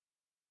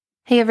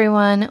Hey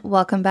everyone,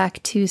 welcome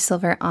back to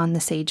Silver on the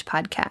Sage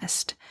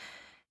podcast.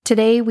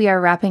 Today we are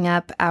wrapping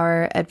up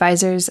our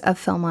Advisors of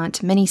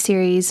Philmont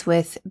mini-series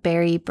with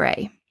Bary.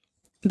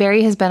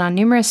 Bary has been on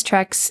numerous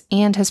treks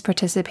and has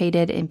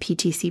participated in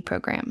PTC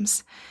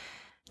programs.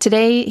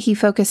 Today he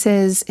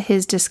focuses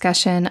his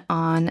discussion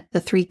on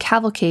the 3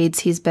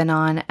 cavalcades he's been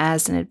on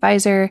as an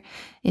advisor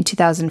in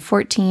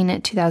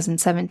 2014,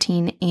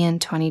 2017,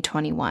 and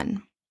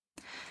 2021.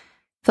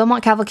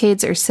 Philmont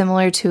cavalcades are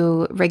similar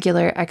to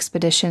regular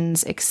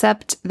expeditions,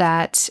 except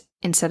that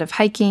instead of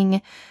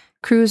hiking,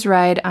 crews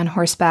ride on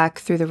horseback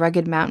through the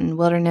rugged mountain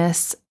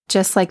wilderness,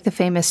 just like the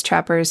famous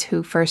trappers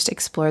who first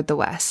explored the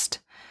West.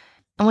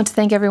 I want to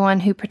thank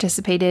everyone who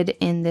participated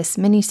in this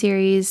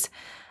mini-series.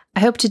 I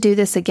hope to do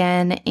this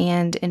again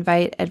and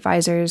invite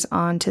advisors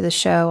onto the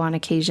show on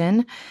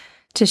occasion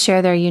to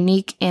share their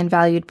unique and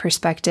valued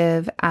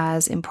perspective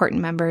as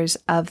important members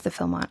of the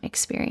Philmont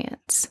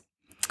experience.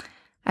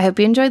 I hope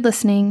you enjoyed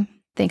listening.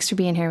 Thanks for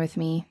being here with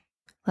me.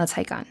 Let's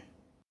hike on.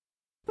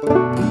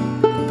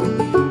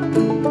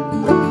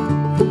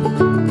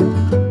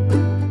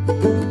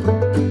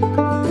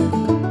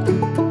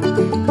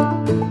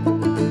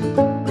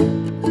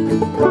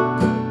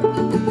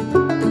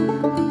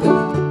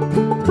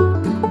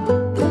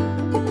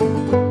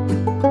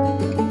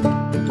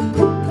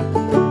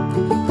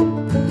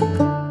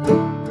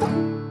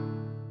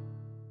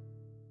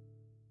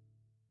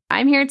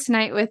 I'm here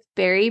tonight with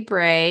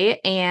Bary,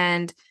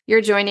 and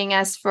you're joining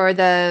us for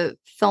the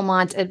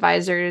Philmont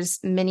Advisors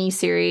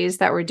mini-series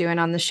that we're doing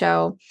on the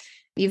show.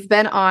 You've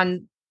been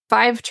on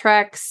 5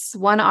 treks,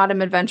 1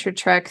 autumn adventure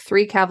trek,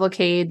 3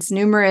 cavalcades,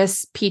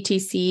 numerous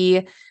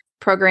PTC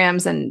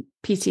programs and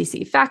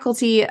PTC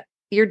faculty.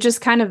 You're just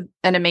kind of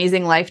an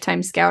amazing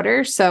lifetime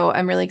scouter, so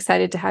I'm really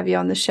excited to have you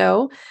on the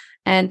show,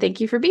 and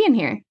thank you for being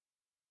here.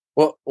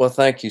 Well,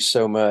 thank you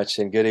so much,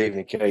 and good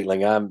evening,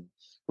 Caitlin. I'm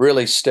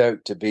really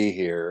stoked to be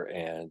here,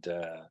 and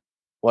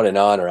what an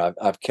honor.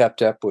 I've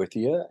kept up with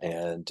you,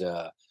 and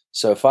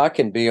so if I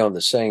can be on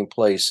the same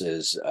place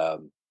as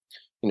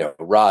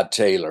Rod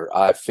Taylor,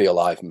 I feel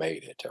I've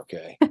made it.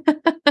 Okay.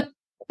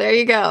 There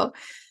you go.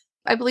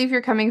 I believe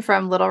you're coming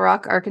from Little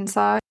Rock,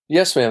 Arkansas.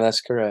 Yes, ma'am, that's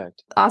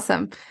correct.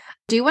 Awesome.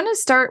 Do you want to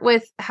start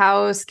with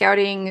how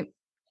scouting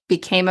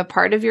became a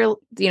part of your,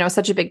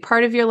 such a big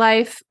part of your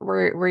life?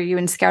 Were you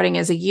in scouting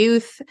as a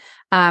youth,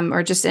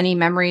 or just any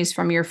memories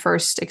from your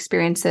first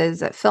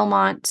experiences at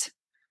Philmont?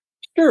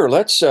 Sure.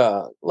 Let's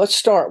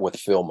start with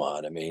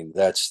Philmont. I mean,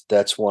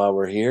 that's why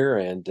we're here,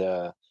 and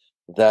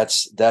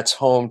that's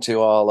home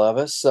to all of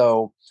us.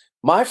 So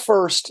my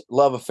first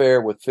love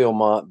affair with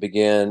Philmont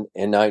began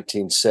in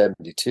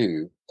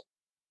 1972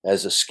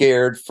 as a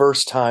scared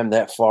first time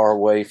that far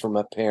away from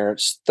my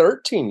parents'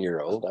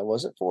 13-year-old. I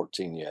wasn't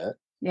 14 yet.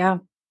 Yeah.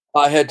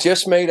 I had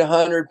just made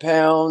 100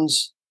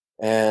 pounds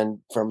and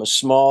from a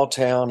small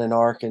town in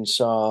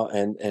Arkansas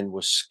and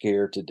was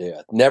scared to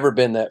death. Never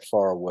been that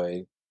far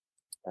away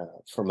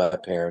from my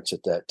parents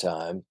at that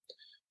time.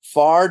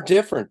 Far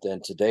different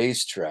than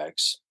today's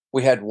treks.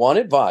 We had one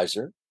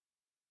advisor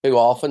who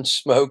often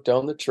smoked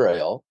on the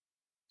trail.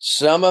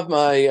 Some of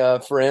my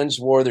friends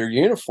wore their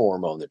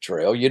uniform on the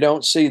trail. You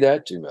don't see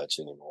that too much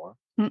anymore.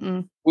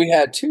 Mm-mm. We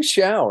had 2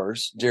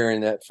 showers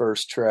during that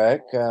first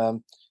trek.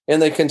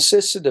 And they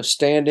consisted of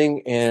standing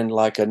in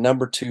like a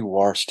number 2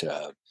 wash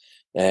tub,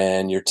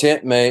 and your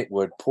tent mate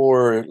would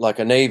pour like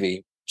a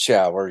Navy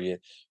shower. You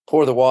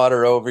pour the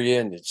water over you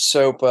and you'd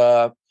soap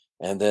up.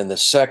 And then the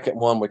second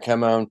one would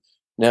come on.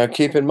 Now,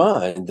 keep in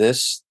mind,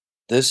 this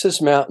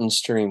is mountain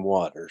stream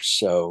water.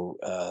 So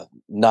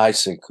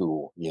nice and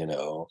cool,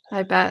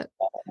 I bet.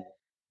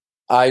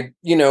 Like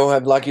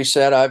you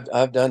said,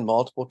 I've done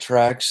multiple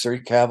treks,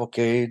 3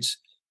 cavalcades,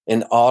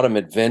 an autumn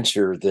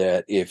adventure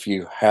that if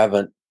you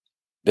haven't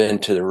been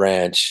to the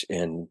ranch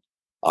in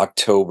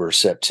October,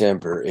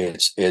 September,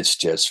 it's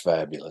just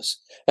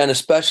fabulous. And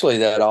especially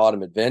that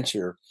autumn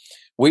adventure,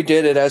 we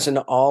did it as an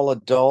all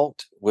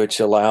adult,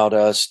 which allowed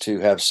us to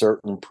have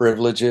certain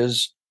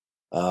privileges.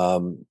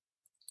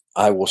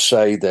 I will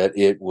say that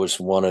it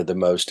was one of the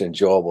most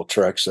enjoyable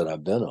treks that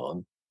I've been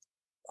on.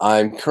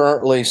 I'm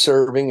currently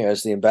serving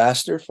as the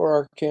ambassador for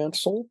our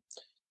council,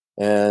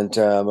 and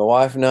my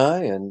wife and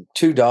I and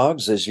 2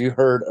 dogs, as you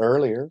heard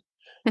earlier,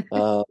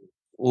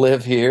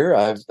 live here.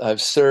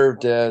 I've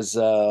served as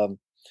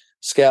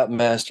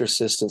Scoutmaster,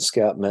 Assistant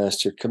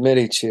Scoutmaster,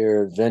 Committee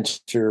Chair,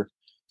 Adventure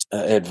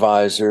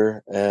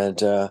Advisor,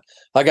 and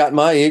I got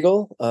my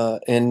eagle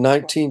in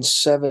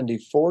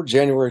 1974,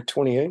 January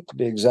 28th to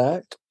be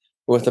exact,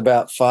 with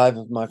about 5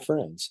 of my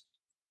friends.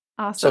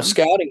 Awesome. So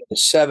scouting in the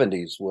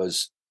 70s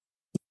was,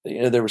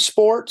 there were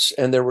sports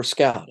and there were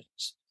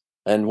scoutings.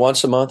 And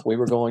once a month we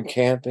were going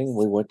camping.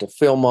 We went to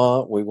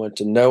Philmont. We went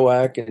to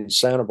Nowak in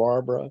Santa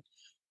Barbara.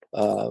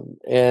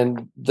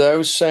 And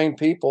those same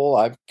people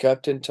I've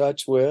kept in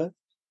touch with.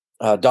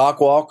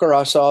 Doc Walker,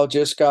 I saw,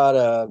 just got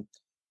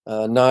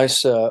a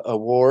nice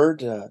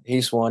award.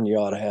 He's one you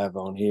ought to have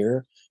on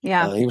here.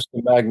 Yeah. He was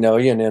the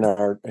Magnolian in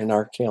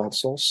our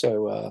council.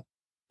 So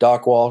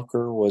Doc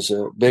Walker was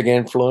a big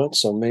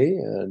influence on me,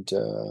 and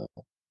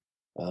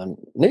I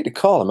need to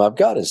call him. I've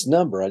got his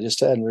number. I just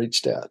hadn't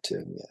reached out to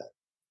him yet.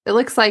 It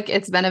looks like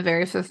it's been a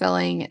very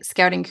fulfilling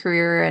scouting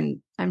career,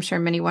 and I'm sure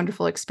many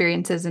wonderful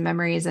experiences and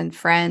memories and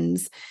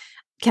friends.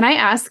 Can I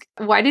ask,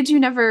 why did you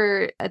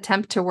never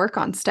attempt to work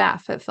on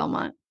staff at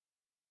Philmont?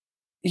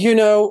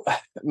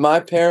 My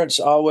parents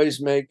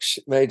always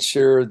made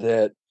sure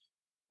that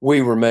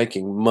we were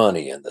making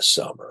money in the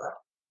summer.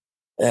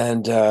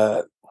 And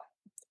a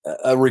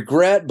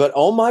regret, but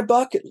on my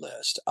bucket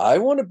list, I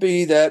want to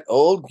be that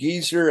old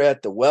geezer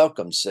at the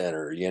Welcome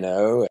Center.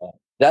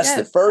 That's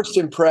the Yes. first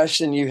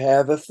impression you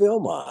have of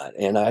Philmont.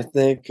 And I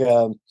think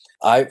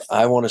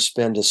I want to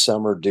spend a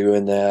summer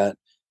doing that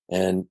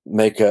and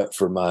make up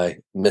for my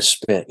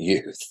misspent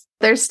youth.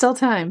 There's still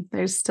time.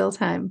 There's still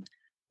time.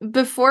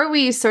 Before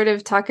we sort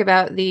of talk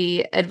about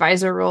the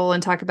advisor role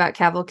and talk about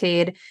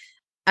Cavalcade,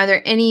 are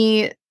there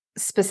any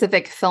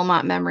specific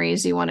Philmont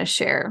memories you want to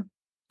share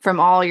from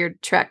all your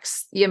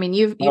treks? I mean,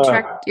 you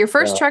trekked, your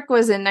first trek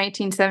was in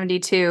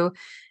 1972,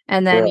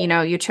 and then,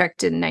 you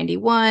trekked in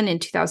 91, in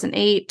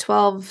 2008,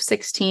 12,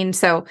 16.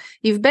 So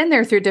you've been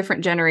there through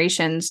different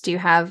generations. Do you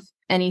have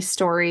any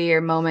story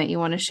or moment you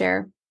want to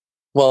share?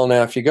 Well,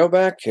 now, if you go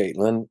back,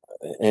 Caitlin,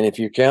 and if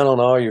you count on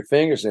all your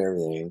fingers and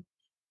everything,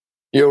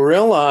 you'll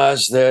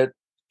realize that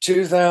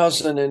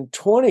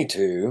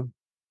 2022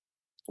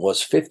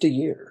 was 50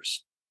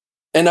 years.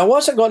 And I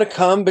wasn't going to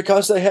come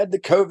because they had the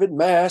COVID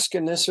mask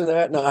and this or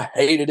that. And I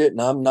hated it.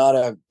 And I'm not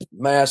a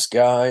mask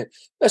guy.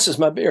 This is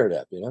my beard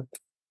up, And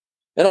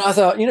I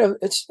thought,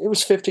 it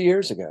was 50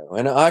 years ago.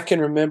 And I can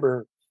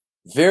remember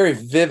very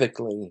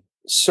vividly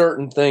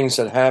certain things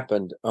that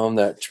happened on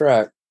that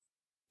trek.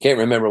 Can't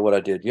remember what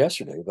I did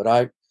yesterday, but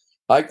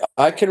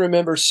I can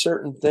remember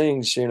certain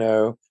things, and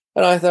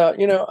I thought,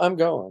 I'm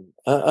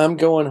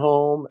going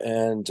home,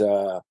 and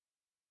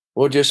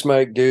we'll just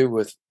make do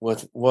with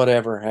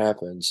whatever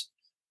happens.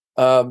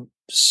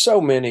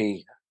 So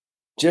many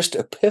just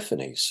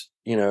epiphanies,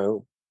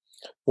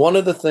 One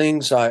of the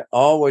things I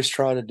always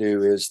try to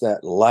do is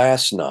that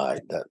last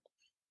night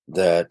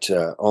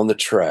that on the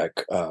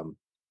trek,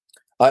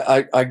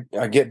 I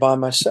get by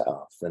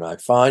myself and I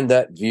find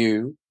that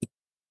view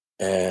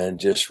and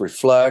just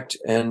reflect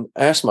and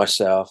ask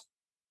myself,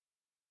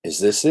 is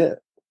this it?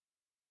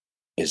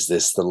 Is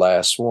this the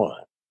last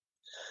one?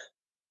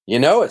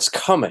 It's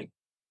coming.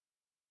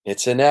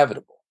 It's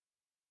inevitable.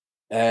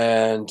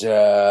 And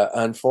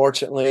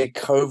unfortunately,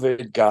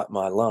 COVID got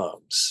my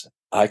lungs.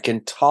 I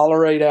can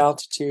tolerate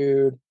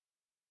altitude.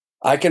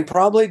 I can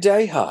probably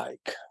day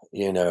hike,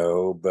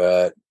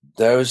 but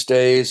those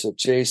days of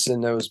chasing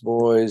those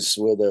boys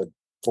with a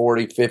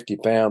 40,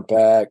 50-pound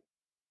pack,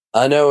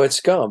 I know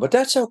it's gone. But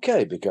that's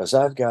okay because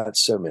I've got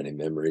so many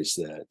memories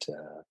that,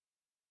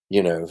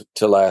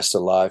 to last a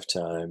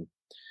lifetime.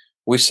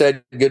 We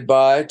said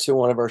goodbye to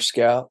one of our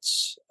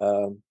scouts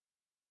on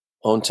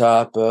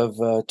top of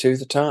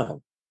Tooth of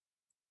Time.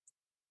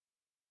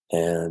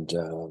 And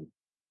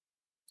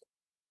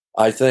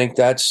I think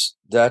that's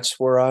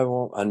where I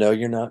want. I know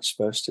you're not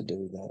supposed to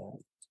do that.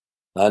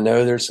 I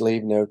know there's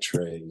leave no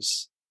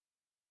trace.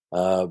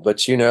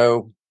 But,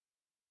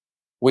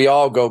 we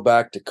all go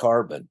back to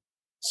carbon.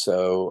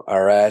 So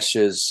our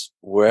ashes,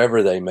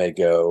 wherever they may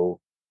go,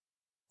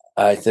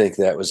 I think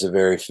that was a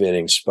very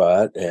fitting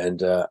spot.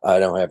 And I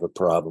don't have a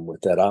problem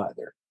with that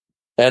either.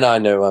 And I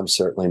know I'm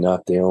certainly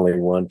not the only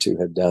one to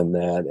have done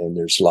that. And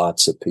there's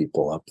lots of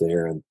people up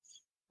there. And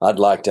I'd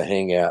like to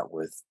hang out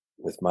with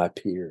my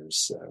peers.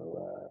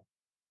 So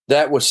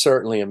that was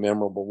certainly a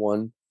memorable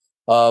one.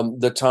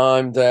 The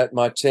time that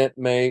my tent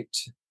mate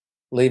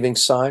leaving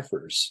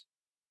Cyphers,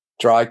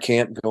 dry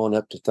camp going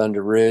up to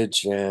Thunder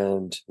Ridge,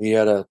 and he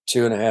had a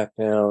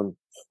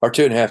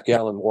 2.5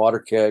 gallon water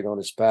keg on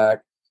his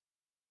back,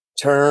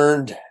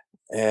 turned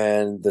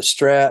and the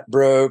strap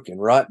broke.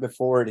 And right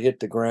before it hit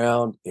the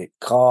ground, it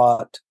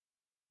caught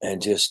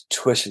and just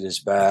twisted his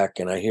back.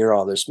 And I hear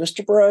all this,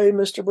 Mr. Bray,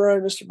 Mr. Bray,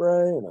 Mr.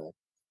 Bray. And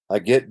I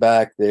get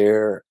back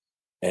there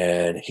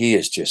and he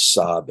is just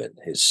sobbing.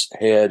 His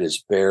head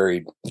is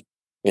buried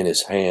in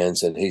his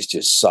hands and he's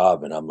just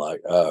sobbing. I'm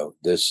like, oh,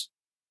 this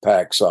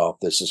pack's off.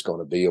 This is going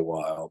to be a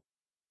while.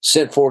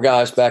 Sent 4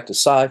 guys back to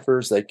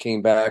Cyphers. They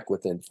came back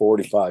within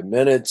 45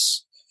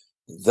 minutes.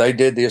 They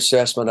did the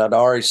assessment. I'd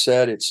already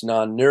said it's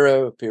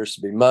non-neuro, appears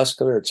to be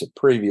muscular. It's a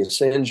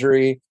previous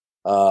injury.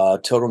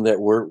 Told them that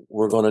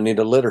we're going to need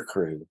a litter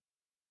crew.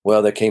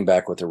 Well, they came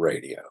back with a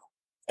radio.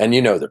 And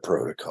the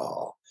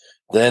protocol.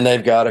 Then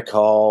they've got to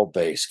call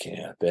base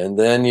camp. And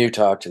then you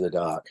talk to the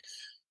doc.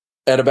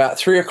 At about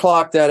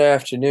 3:00 that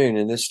afternoon,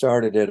 and this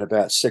started at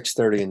about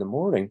 6:30 in the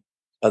morning,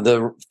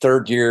 the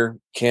third year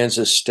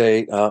Kansas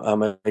State, I'm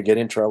going to get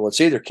in trouble.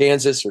 It's either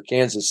Kansas or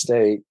Kansas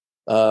State.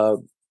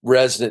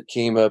 Resident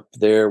came up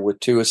there with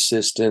 2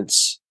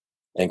 assistants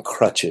and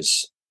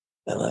crutches.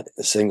 And like,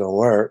 this ain't gonna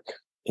work.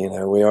 We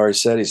already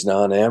said he's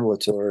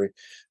non-ambulatory.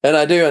 And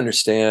I do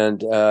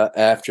understand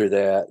after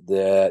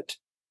that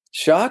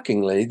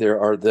shockingly, there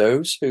are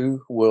those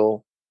who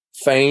will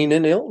feign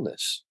an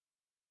illness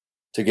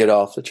to get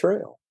off the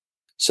trail.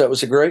 So it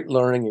was a great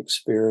learning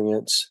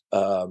experience.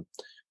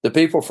 the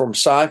people from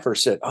Cypher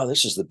said, "Oh,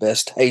 this is the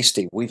best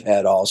tasting we've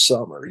had all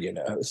summer."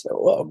 So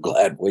well, I'm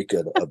glad we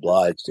could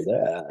oblige to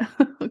that.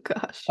 Oh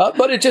gosh.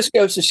 But it just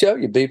goes to show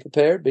you, be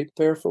prepared. Be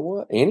prepared for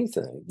what?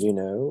 Anything.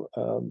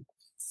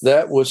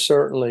 That was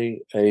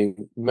certainly a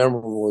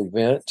memorable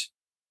event.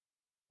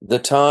 The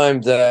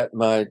time that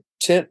my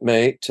tent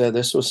mate,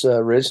 this was the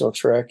original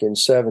trek in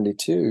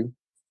 72.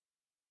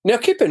 Now,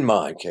 keep in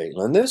mind,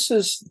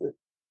 Caitlin,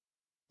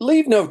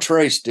 Leave No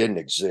Trace didn't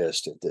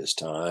exist at this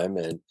time.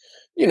 And,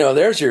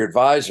 there's your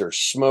advisor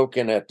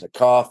smoking at the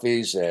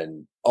coffees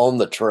and on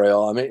the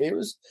trail. I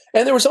mean,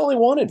 and there was only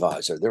one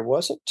advisor. There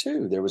wasn't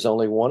two. There was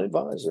only one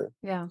advisor.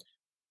 Yeah.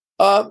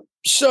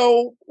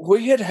 So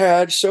we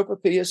had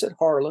sopapillas at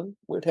Harlan.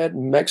 We'd had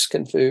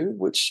Mexican food,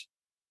 which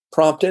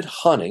prompted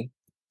honey.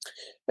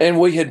 And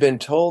we had been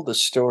told the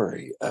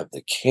story of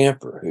the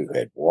camper who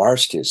had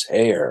washed his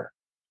hair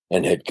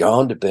and had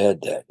gone to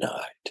bed that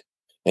night.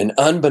 And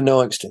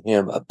unbeknownst to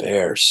him, a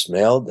bear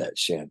smelled that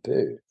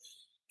shampoo,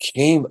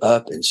 came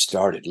up and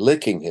started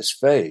licking his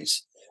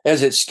face.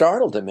 As it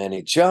startled him and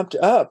he jumped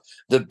up,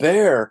 the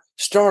bear,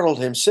 startled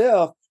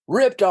himself,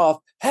 ripped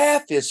off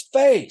half his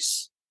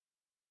face.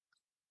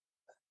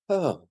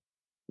 Oh,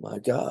 my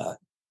God.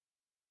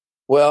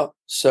 Well,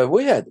 so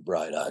we had the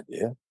bright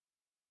idea.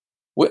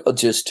 We'll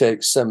just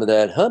take some of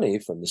that honey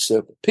from the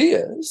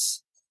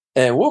sopapillas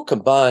and we'll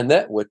combine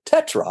that with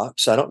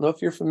Tetrox. I don't know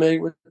if you're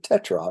familiar with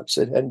Tetrox.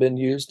 It hadn't been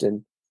used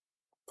in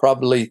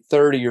probably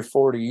 30 or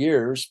 40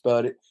 years,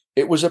 but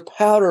it was a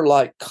powder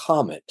like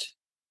Comet.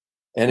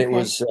 And it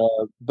was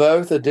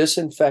both a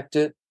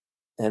disinfectant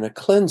and a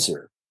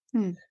cleanser.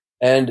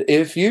 And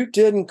if you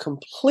didn't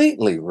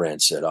completely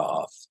rinse it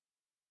off,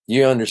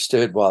 you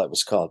understood why it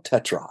was called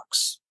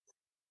Tetrox.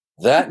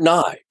 That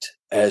night,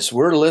 as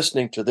we're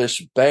listening to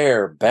this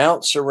bear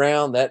bounce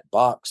around that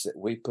box that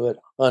we put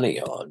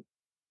honey on,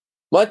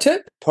 my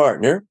tent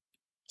partner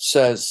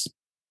says,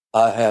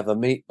 "I have a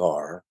meat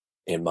bar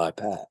in my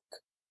pack."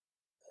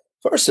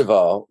 First of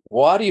all,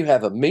 why do you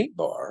have a meat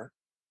bar?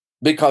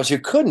 Because you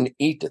couldn't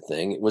eat the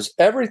thing. It was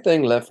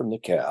everything left from the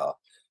cow,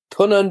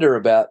 put under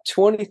about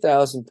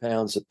 20,000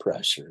 pounds of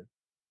pressure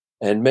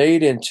and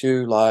made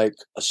into like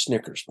a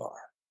Snickers bar.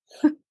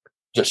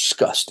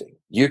 Disgusting.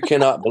 You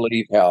cannot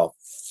believe how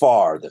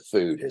far the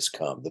food has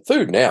come. The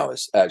food now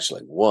is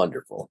actually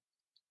wonderful.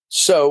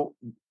 So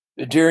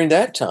during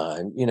that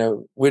time,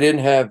 we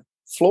didn't have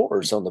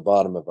floors on the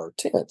bottom of our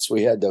tents.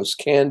 We had those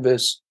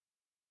canvas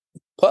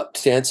pup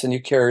tents and you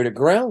carried a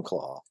ground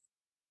cloth.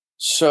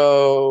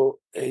 So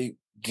he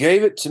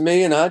gave it to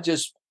me and I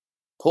just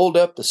pulled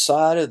up the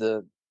side of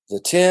the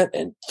tent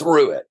and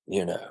threw it,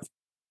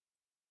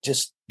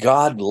 Just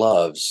God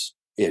loves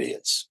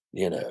idiots,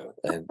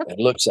 and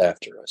looks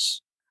after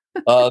us.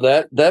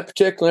 That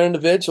particular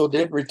individual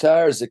did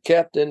retire as a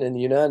captain in the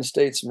United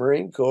States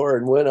Marine Corps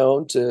and went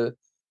on to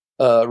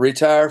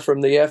retire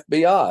from the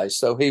FBI.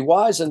 So he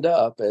wisened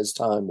up as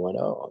time went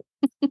on.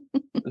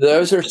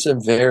 Those are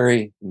some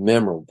very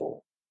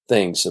memorable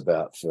things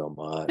about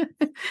Philmont.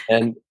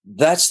 And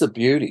that's the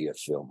beauty of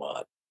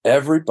Philmont.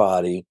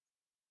 Everybody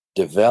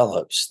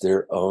develops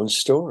their own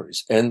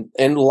stories and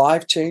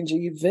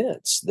life-changing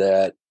events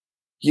that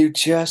you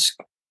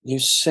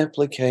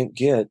simply can't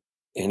get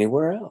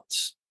anywhere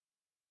else.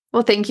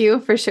 Well, thank you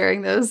for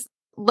sharing those.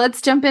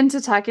 Let's jump into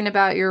talking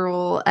about your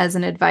role as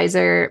an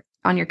advisor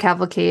on your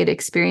cavalcade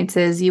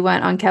experiences. You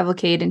went on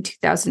cavalcade in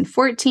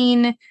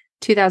 2014,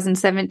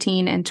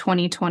 2017, and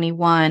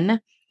 2021.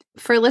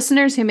 For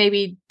listeners who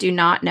maybe do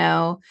not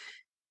know,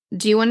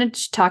 do you want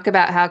to talk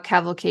about how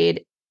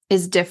cavalcade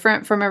is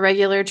different from a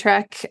regular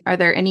trek? Are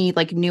there any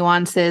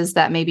nuances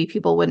that maybe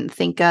people wouldn't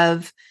think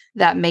of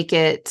that make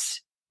it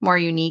more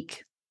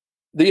unique?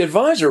 The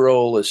advisor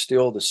role is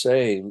still the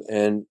same.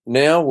 And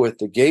now with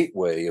the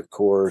gateway, of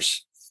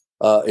course,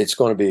 it's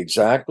going to be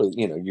exactly,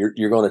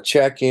 you're going to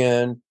check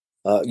in.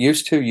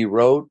 Used to, you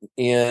wrote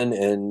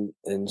in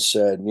and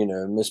said,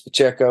 Miss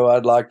Pacheco,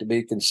 I'd like to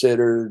be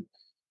considered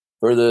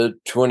for the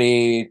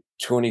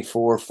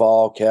 2024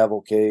 fall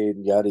cavalcade,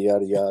 yada,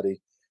 yada, yada.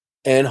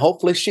 And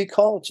hopefully she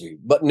called you.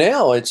 But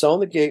now it's on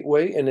the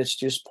gateway and it's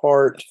just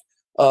part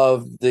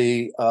of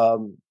the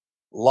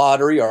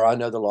lottery, or I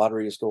know the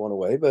lottery is going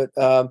away, but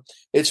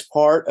it's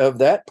part of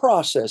that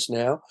process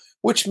now,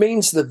 which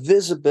means the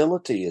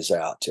visibility is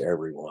out to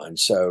everyone.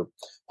 So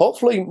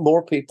hopefully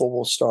more people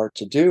will start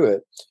to do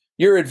it.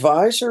 Your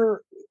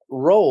advisor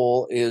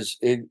role is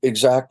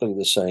exactly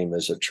the same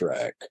as a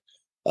trek.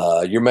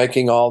 You're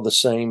making all the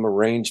same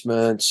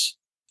arrangements.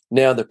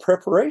 Now the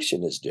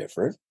preparation is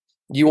different.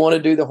 You want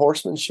to do the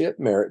horsemanship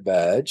merit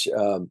badge.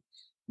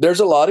 There's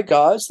a lot of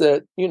guys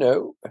that,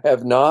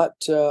 have not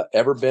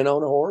ever been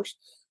on a horse,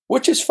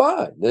 which is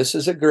fine. This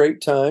is a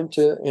great time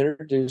to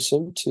introduce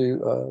them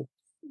to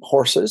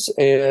horses.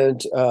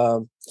 And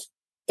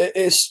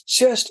it's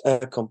just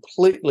a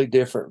completely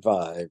different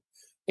vibe.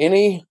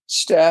 Any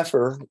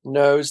staffer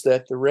knows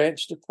that the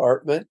ranch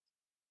department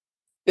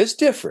is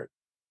different.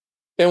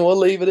 And we'll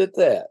leave it at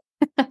that.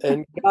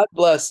 And God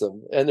bless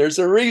them. And there's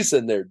a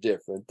reason they're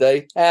different.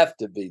 They have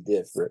to be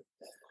different.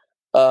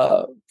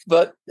 Uh,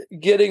 but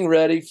getting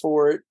ready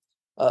for it,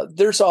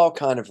 there's all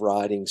kind of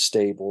riding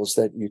stables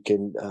that you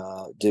can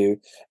do.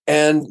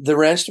 And the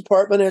ranch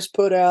department has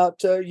put out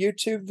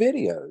YouTube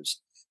videos,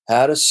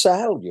 how to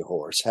saddle your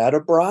horse, how to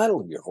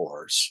bridle your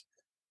horse,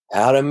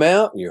 how to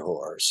mount your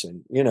horse.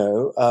 And,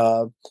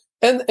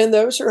 and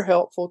those are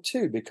helpful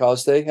too,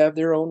 because they have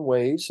their own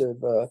ways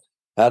of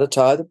how to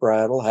tie the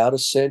bridle, how to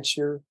cinch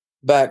your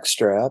back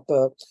strap.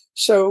 There's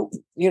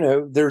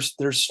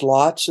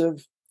lots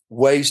of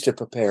ways to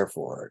prepare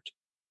for it.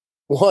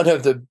 One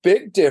of the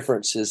big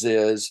differences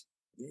is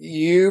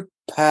you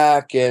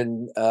pack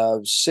in a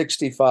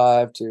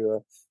 65 to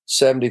a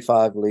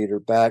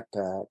 75-liter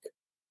backpack.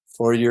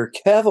 For your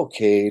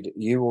cavalcade,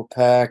 you will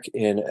pack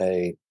in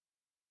a,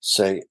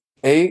 say,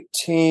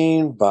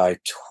 18 by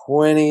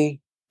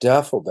 20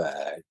 duffel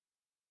bag,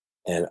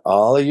 and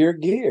all of your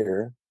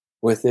gear,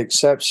 with the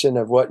exception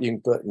of what you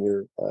can put in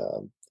your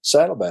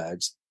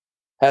saddlebags,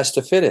 has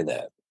to fit in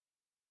that.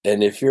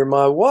 And if you're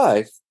my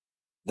wife,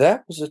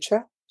 that was a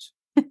challenge.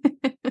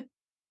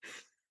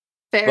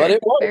 But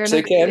it works.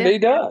 It can be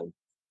done.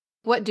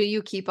 What do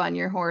you keep on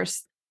your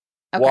horse?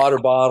 Okay. Water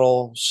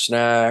bottle,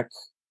 snack,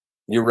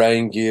 your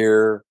rain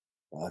gear,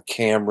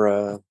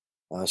 camera,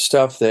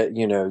 stuff that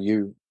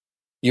you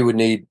would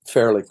need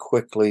fairly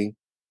quickly.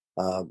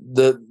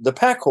 The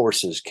pack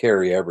horses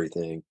carry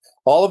everything.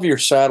 All of your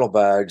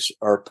saddlebags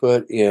are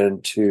put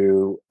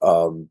into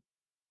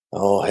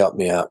help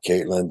me out,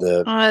 Caitlin.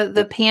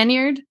 The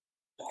panniard.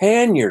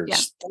 Panniards.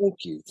 Yeah.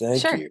 Thank you.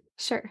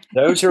 Sure.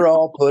 Those are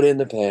all put in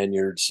the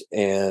panniards,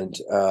 and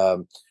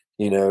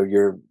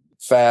your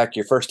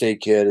first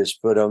aid kit is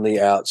put on the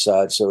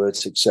outside so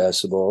it's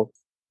accessible,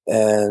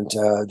 and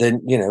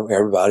then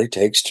everybody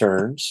takes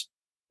turns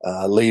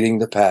leading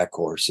the pack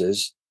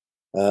horses.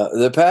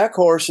 The pack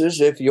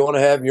horses, if you want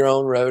to have your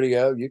own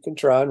rodeo, you can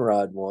try and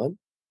ride one.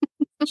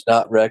 It's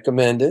not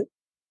recommended,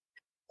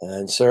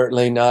 and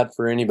certainly not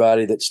for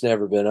anybody that's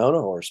never been on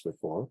a horse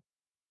before.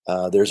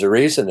 There's a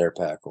reason they're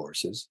pack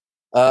horses.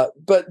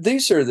 But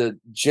these are the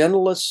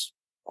gentlest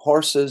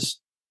horses.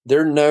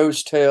 Their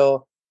nose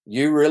tail,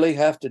 you really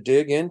have to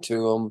dig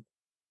into them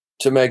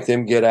to make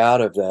them get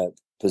out of that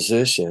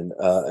position.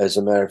 As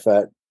a matter of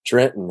fact,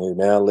 Trenton, who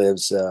now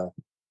lives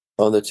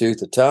on the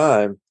Tooth of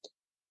Time,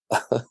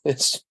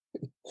 as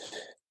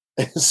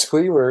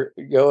we were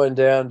going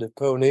down to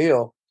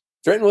Poneal,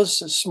 Trenton was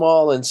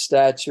small in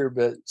stature,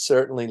 but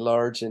certainly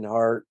large in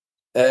heart.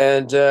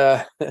 And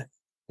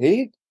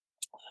he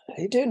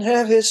didn't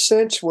have his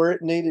cinch where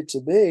it needed to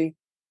be.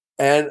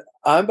 And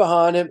I'm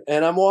behind him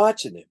and I'm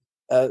watching him.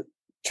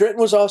 Trenton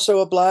was also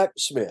a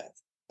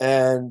blacksmith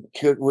and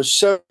was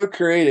so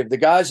creative. The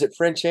guys at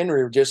French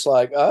Henry were just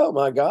like, oh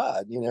my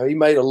God, he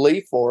made a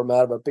leaf for him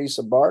out of a piece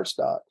of bar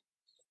stock.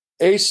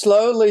 He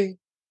slowly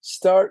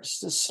starts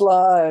to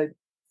slide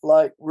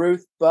like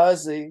Ruth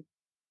Buzzy.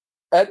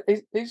 And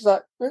he's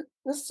like,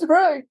 Mr.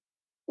 Ray.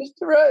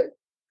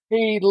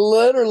 He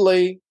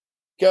literally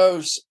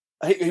goes,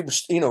 he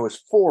was, his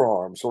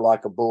forearms were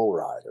like a bull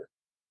rider.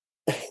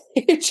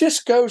 He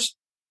just goes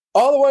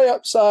all the way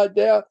upside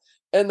down.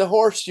 And the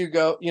horse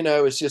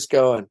is just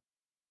going,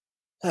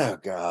 oh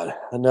God,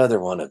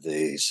 another one of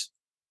these.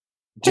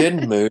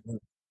 Didn't move,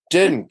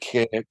 didn't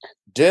kick,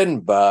 didn't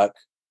buck.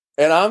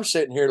 And I'm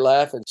sitting here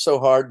laughing so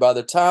hard. By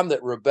the time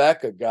that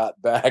Rebecca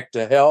got back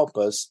to help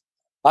us,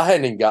 I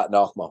hadn't even gotten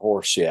off my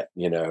horse yet.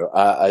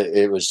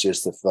 It was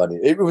just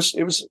it was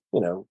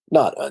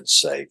not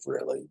unsafe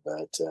really,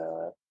 but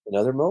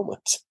another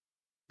moment.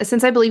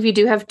 Since I believe you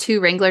do have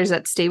two wranglers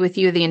that stay with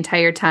you the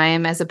entire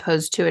time, as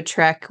opposed to a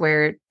trek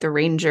where the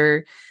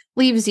ranger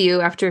leaves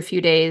you after a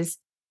few days,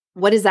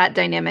 what is that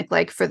dynamic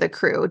like for the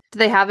crew? Do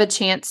they have a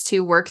chance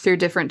to work through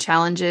different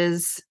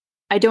challenges?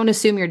 I don't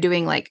assume you're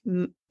doing like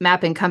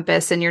map and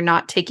compass and you're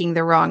not taking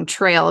the wrong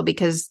trail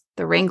because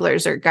the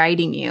wranglers are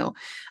guiding you.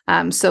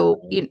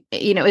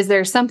 Is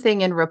there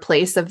something in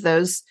replace of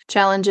those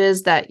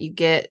challenges that you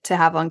get to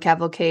have on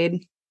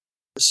cavalcade?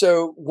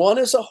 So one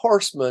is a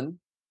horseman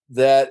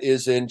that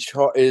is in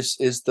charge,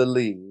 is the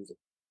lead,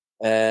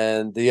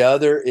 and the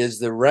other is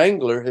the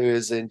wrangler who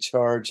is in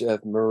charge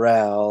of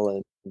morale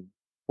and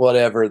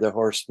whatever the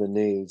horseman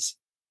needs.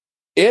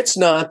 It's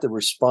not the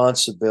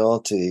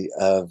responsibility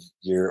of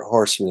your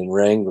horseman and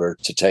wrangler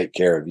to take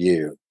care of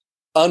you,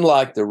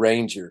 unlike the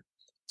ranger.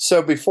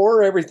 So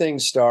before everything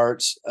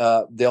starts,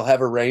 they'll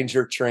have a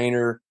ranger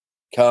trainer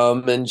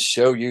come and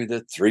show you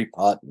the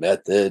 3-pot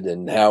method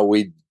and how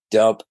we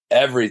dump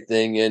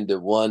everything into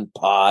one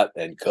pot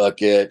and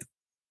cook it.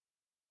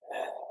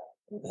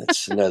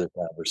 That's another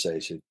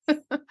conversation.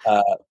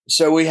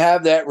 So we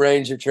have that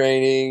ranger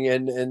training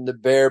and the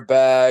bear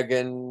bag,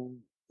 and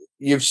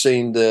you've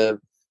seen the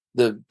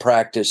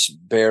practice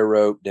bear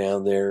rope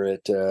down there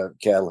at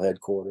cattle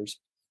headquarters.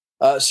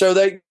 So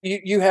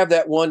you have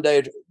that one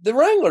day. The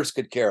wranglers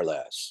could care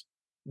less.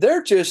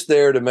 They're just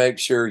there to make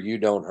sure you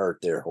don't hurt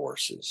their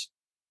horses,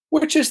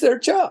 which is their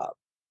job.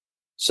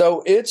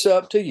 So it's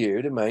up to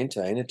you to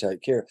maintain and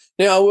take care.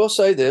 Now, I will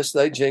say this.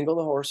 They jingle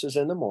the horses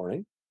in the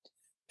morning,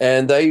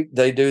 and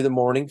they do the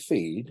morning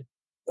feed.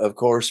 of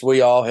course,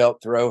 we all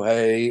help throw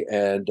hay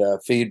and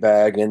feed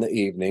bag in the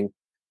evening.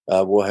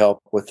 We'll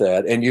help with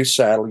that. And you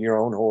saddle your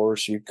own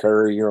horse, you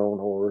curry your own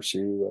horse,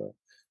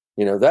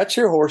 that's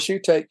your horse. You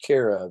take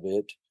care of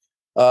it.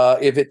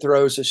 If it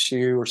throws a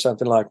shoe or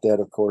something like that,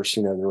 of course,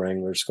 the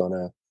wrangler's going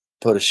to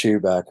put a shoe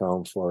back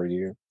on for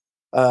you.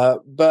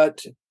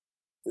 But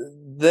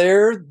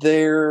they're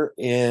there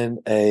in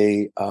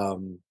a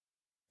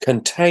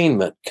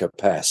containment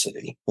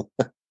capacity.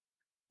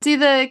 Do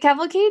the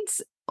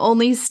cavalcades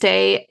only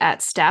stay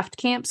at staffed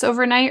camps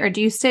overnight, or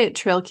do you stay at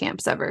trail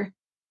camps ever?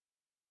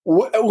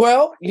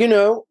 Well,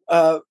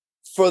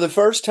 for the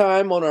first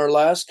time on our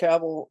last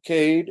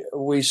cavalcade,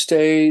 we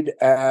stayed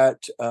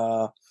at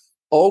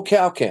Old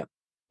Cow Camp.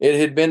 It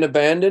had been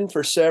abandoned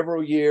for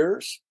several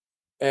years,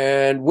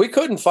 and we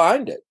couldn't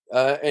find it.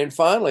 And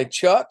finally,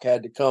 Chuck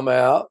had to come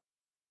out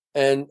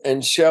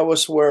and show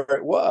us where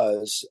it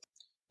was.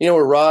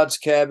 Where Rod's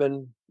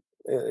cabin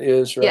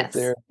is right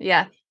there.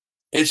 Yeah.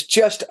 It's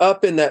just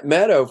up in that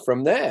meadow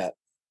from that.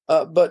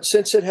 But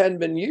since it hadn't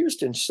been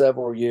used in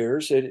several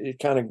years, it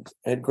kind of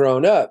had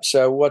grown up.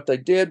 So what they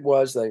did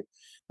was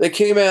they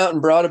came out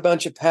and brought a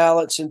bunch of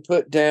pallets and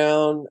put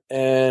down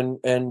and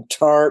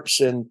tarps,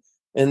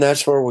 and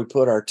that's where we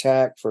put our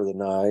tack for the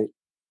night.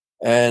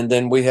 And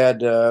then we had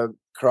to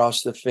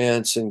cross the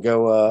fence and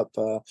go up.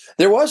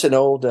 There was an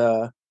old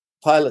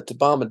Pilot to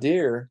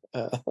Bombardier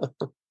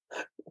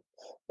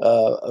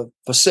a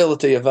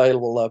facility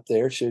available up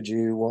there should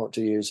you want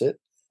to use it.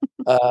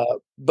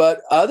 But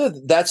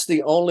that's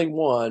the only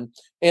one.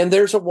 And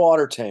there's a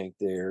water tank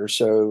there.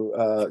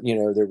 So,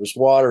 there was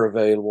water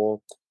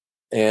available,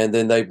 and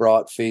then they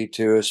brought feed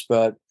to us.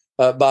 But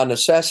by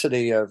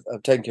necessity of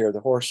taking care of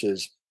the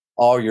horses,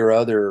 all your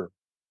other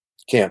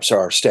camps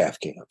are staff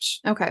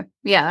camps. Okay.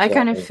 Yeah, I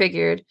kind of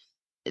figured.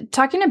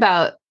 Talking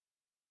about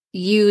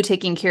you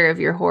taking care of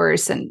your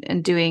horse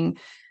and doing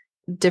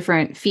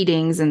different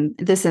feedings and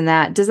this and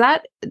that, does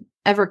that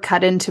ever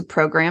cut into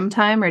program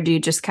time, or do you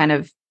just kind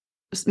of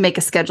make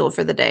a schedule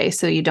for the day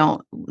so you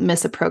don't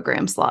miss a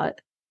program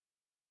slot?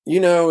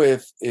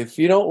 If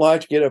you don't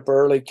like to get up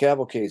early,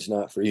 cavalcade's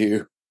not for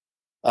you.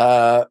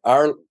 The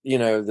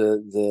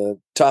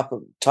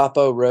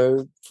Topo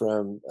Road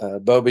from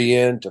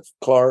Beaubien to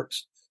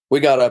Clark's,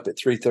 we got up at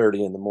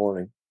 3:30 in the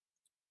morning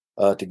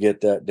to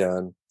get that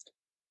done.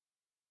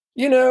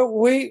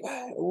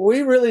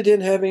 We really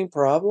didn't have any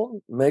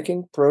problem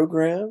making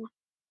program.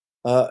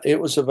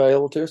 It was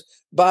available to us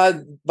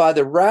by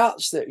the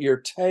routes that you're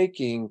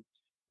taking.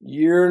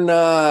 You're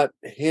not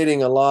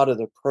hitting a lot of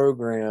the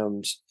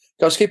programs,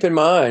 because keep in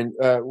mind,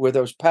 with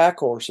those pack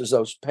horses,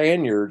 those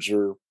panniers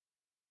are,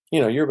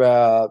 you're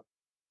about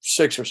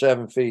 6 or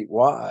 7 feet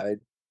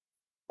wide.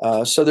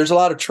 So there's a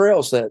lot of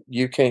trails that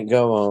you can't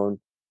go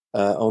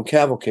on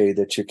cavalcade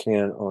that you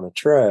can on a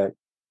trek.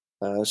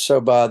 So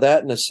by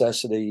that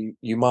necessity,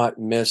 you might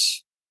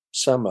miss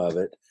some of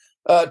it.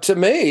 To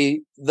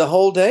me, the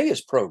whole day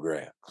is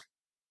programmed.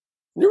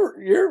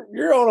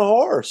 You're on a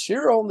horse.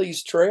 You're on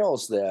these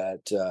trails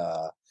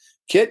that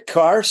Kit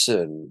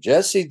Carson,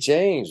 Jesse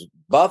James,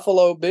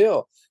 Buffalo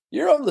Bill.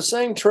 You're on the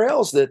same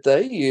trails that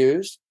they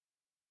used.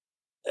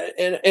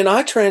 And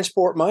I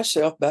transport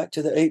myself back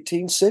to the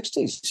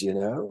 1860s. You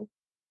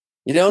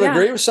don't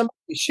agree with somebody,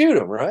 shoot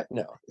them, right?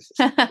 No.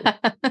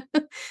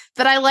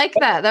 But I like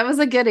that. That was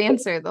a good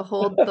answer. The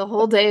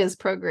whole day is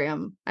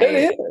program.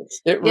 It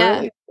is. It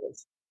really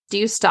is. Do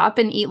you stop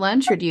and eat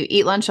lunch, or do you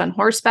eat lunch on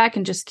horseback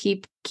and just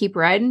keep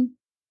riding?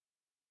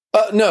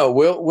 No,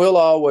 we'll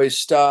always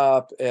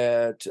stop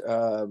at.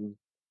 All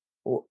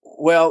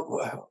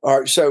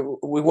right. So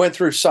we went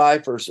through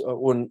Cyphers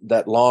when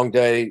that long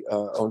day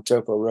on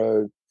Topo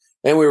Road,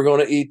 and we were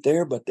going to eat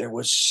there, but there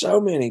was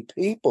so many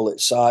people at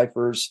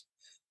Cyphers.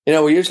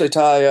 We usually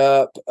tie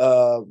up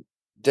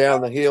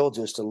down the hill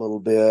just a little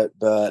bit,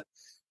 but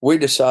we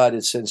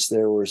decided, since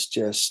there was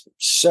just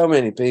so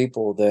many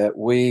people, that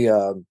we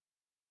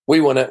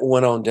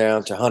went on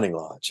down to Hunting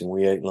Lodge, and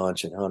we ate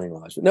lunch at Hunting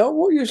Lodge. But no,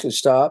 we'll usually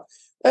stop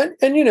and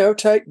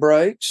take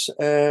breaks,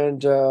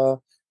 and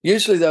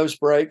usually those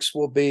breaks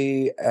will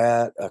be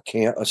at a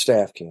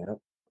staff camp,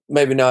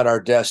 maybe not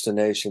our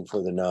destination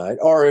for the night,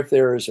 or if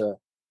there is a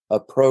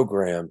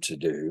program to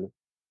do.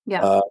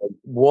 Yeah.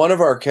 One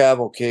of our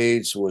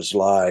cavalcades was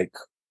like,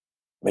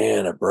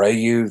 man,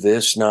 Abreu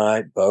this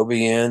night,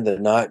 Beaubien the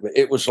night.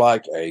 It was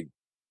like a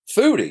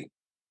foodie.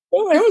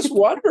 Well, it was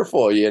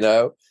wonderful,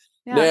 Yeah.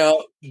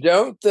 Now,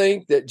 don't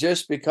think that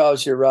just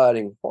because you're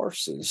riding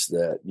horses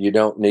that you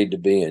don't need to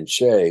be in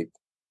shape.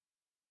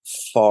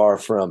 Far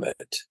from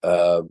it.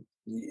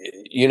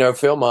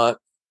 Philmont,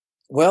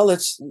 well,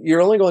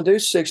 you're only going to do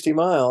 60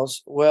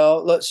 miles.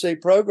 Well, let's see,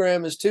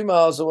 program is 2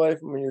 miles away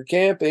from where you're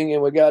camping,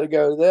 and we got to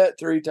go to that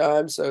 3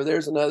 times. So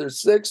there's another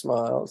 6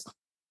 miles.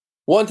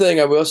 One thing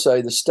I will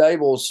say, the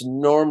stables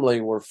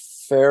normally were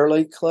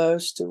fairly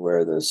close to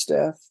where the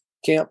staff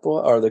camp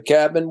or the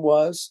cabin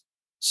was.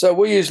 So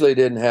we usually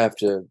didn't have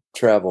to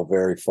travel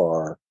very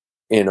far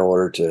in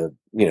order to,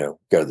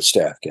 go to the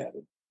staff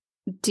cabin.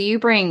 Do you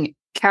bring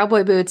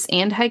cowboy boots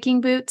and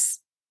hiking boots,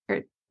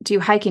 or do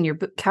you hike in your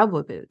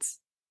cowboy boots?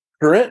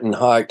 Trenton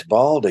hiked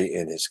Baldy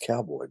in his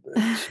cowboy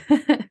boots.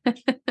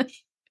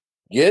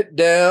 Get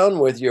down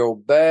with your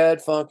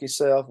bad, funky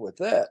self with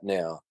that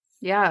now.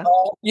 Yeah.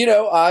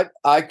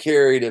 I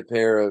carried a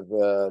pair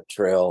of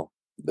trail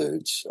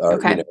boots or,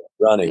 Okay.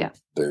 running Yeah.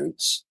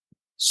 boots.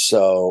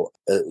 So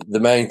the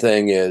main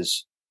thing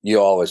is you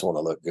always want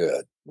to look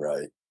good,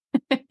 right?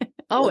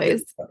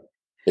 Always.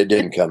 It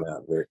didn't come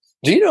out very.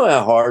 Do you know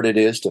how hard it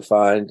is to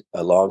find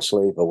a long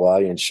sleeve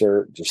Hawaiian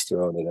shirt? Just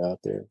throwing it out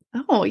there.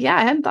 Oh, yeah.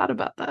 I hadn't thought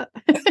about that.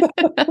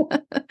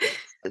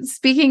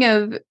 Speaking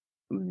of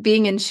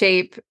being in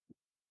shape,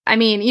 I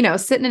mean,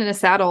 sitting in a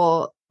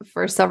saddle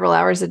for several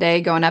hours a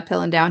day, going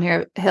uphill and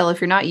downhill,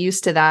 if you're not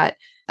used to that,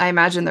 I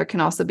imagine there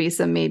can also be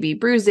some maybe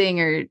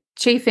bruising or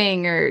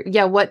chafing or,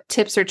 what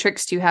tips or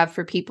tricks do you have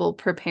for people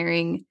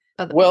preparing?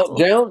 Well,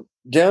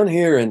 down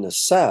here in the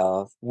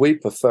South, we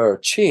prefer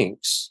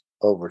chinks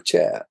over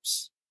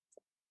chaps.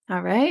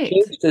 All right.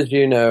 Chinks, as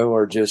you know,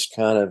 are just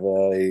kind of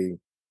a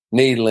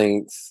knee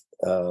length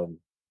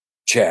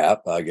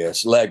chap, I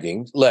guess,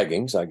 leggings,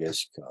 I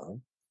guess you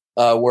call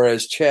them.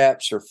 Whereas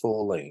chaps are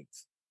full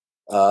length.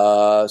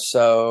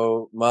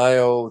 So my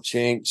old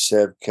chinks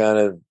have kind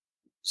of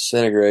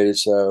disintegrated.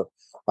 So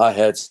I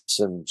had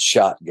some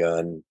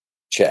shotgun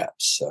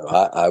chaps. So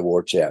I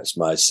wore chaps.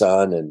 My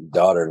son and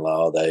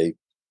daughter-in-law, they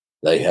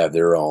have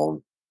their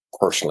own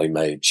personally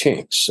made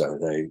chinks. So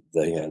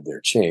they had their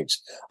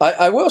chinks.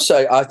 I will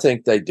say, I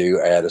think they do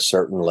add a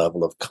certain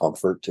level of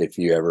comfort if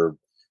you ever,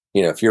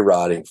 if you're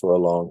riding for a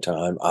long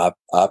time. I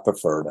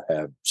prefer to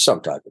have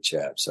some type of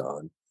chaps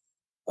on.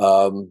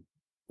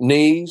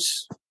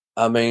 Knees.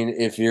 I mean,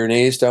 if your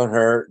knees don't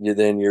hurt,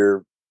 then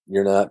you're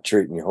not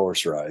treating your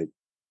horse right.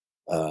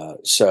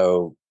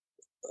 So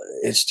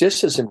it's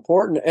just as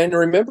important. And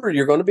remember,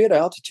 you're going to be at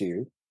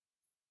altitude.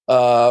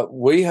 On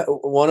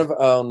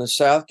the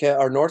South Cab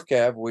or North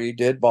Cab, we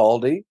did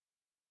Baldy,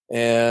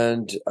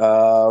 and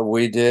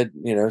we did,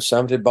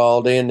 some did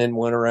Baldy, and then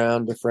went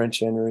around to French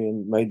Henry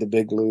and made the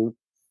big loop.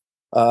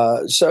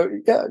 So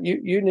yeah,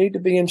 you need to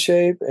be in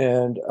shape,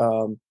 and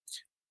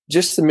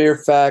just the mere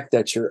fact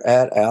that you're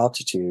at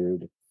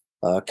altitude,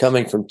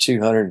 coming from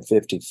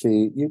 250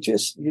 feet, you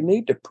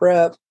need to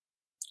prep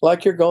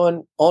like you're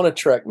going on a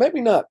trek.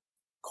 Maybe not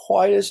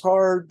quite as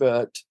hard,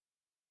 but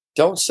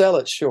don't sell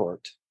it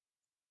short.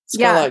 It's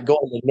kind of like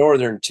going to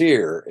Northern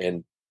Tier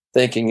and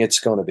thinking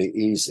it's going to be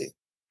easy.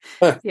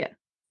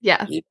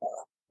 Yeah.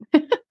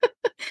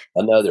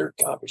 Another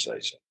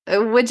conversation.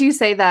 Would you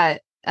say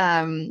that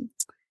on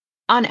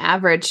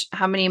average,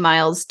 how many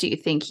miles do you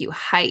think you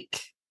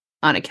hike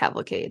on a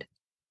cavalcade?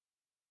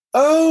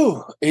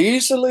 Oh,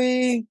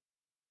 easily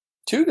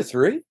 2 to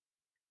 3.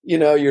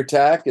 Your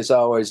tack is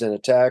always in a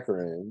tack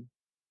room,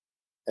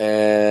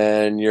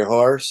 and your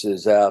horse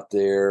is out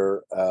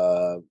there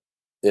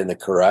in the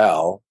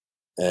corral.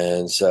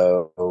 And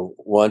so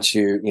once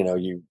you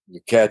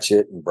catch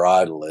it and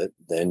bridle it,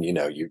 then,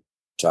 you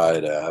tie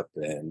it up,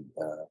 and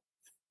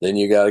then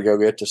you got to go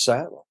get the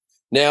saddle.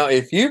 Now,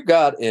 if you've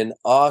got an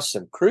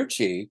awesome crew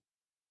chief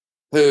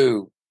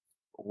who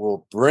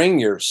will bring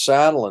your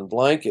saddle and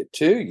blanket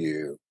to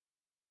you,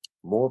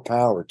 more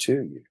power to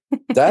you.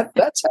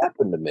 That's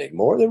happened to me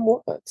more than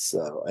once.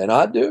 So, and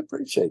I do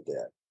appreciate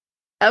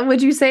that.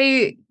 Would you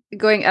say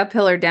going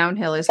uphill or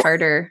downhill is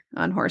harder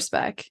on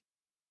horseback?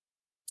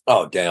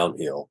 Oh,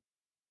 downhill.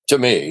 To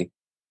me,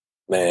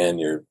 man,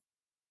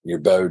 you're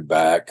bowed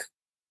back,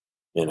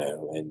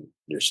 in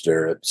your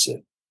stirrups,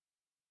 and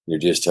you're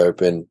just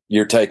hoping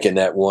you're taking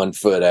that one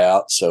foot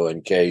out. So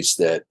in case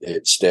that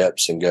it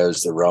steps and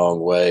goes the wrong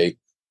way,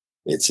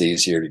 it's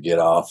easier to get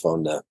off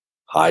on the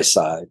high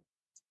side.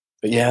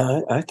 But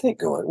yeah, I think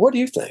going. What do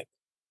you think?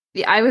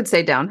 Yeah, I would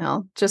say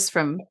downhill, just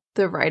from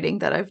the riding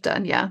that I've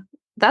done. Yeah.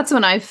 That's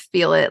when I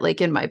feel it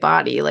like in my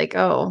body, like,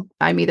 oh,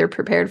 I'm either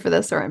prepared for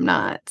this or I'm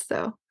not.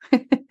 So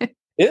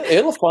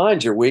it'll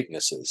find your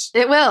weaknesses.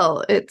 It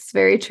will. It's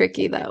very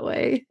tricky that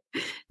way.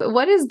 But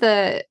what is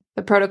the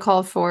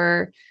protocol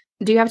for?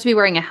 Do you have to be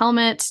wearing a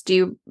helmet? Do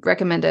you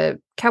recommend a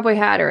cowboy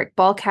hat or a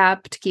ball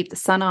cap to keep the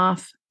sun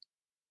off?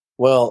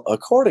 Well,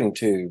 according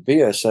to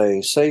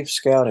BSA Safe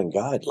Scouting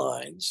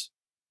Guidelines,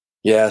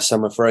 yes,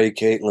 I'm afraid,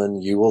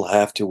 Caitlin, you will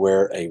have to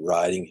wear a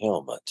riding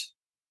helmet.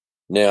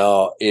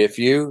 Now, if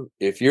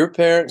your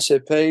parents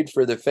have paid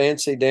for the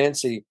fancy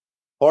dancy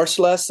horse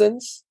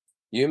lessons,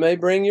 you may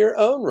bring your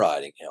own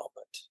riding helmet.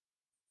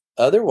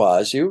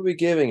 Otherwise, you will be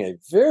giving a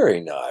very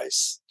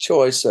nice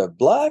choice of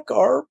black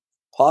or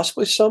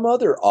possibly some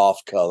other off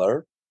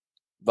color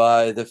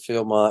by the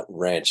Philmont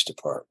Ranch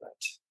Department,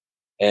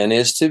 and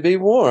is to be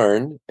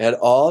worn at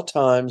all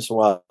times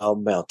while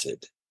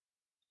mounted.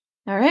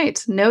 All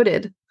right,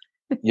 noted.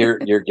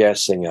 You're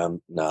guessing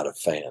I'm not a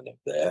fan of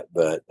that,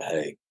 but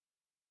hey,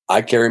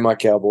 I carry my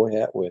cowboy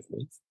hat with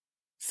me.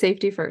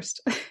 Safety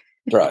first.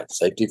 Right,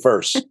 safety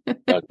first.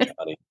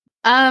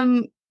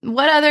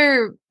 What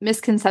other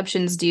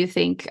misconceptions do you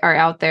think are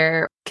out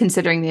there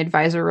considering the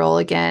advisor role?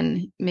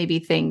 Again, maybe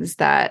things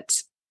that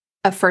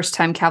a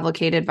first-time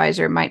cavalcade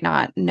advisor might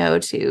not know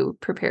to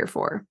prepare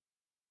for.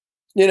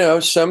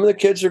 Some of the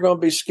kids are going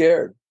to be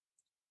scared.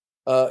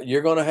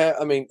 you're going to have.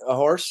 I mean, a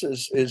horse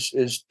is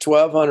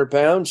 1,200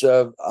 pounds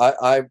of.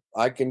 I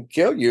can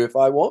kill you if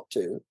I want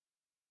to.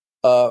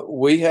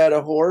 We had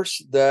a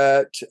horse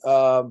that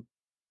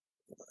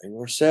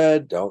wrangler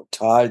said, "Don't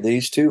tie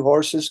these two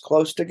horses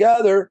close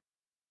together.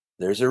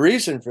 There's a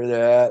reason for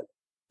that."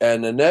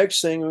 And the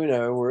next thing we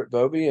know, we're at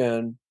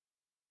Beaubien.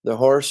 The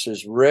horse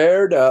is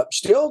reared up,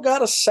 still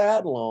got a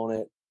saddle on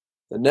it.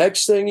 The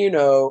next thing you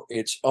know,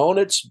 it's on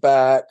its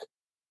back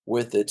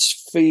with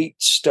its feet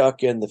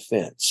stuck in the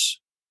fence.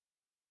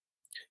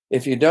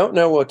 If you don't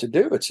know what to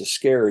do, it's a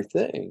scary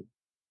thing.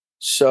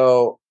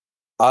 So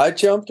I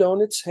jumped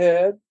on its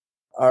head.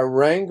 Our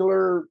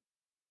wrangler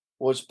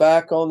was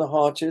back on the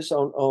haunches,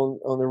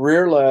 on the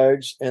rear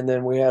legs, and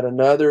then we had an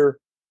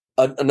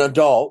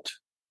adult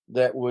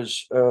that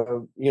was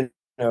on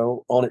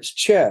its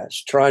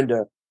chest, trying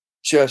to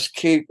just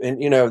keep. And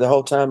the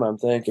whole time I'm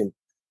thinking,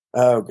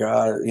 oh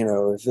God,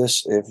 if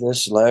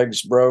this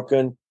leg's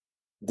broken,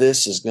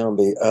 this is going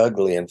to be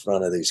ugly in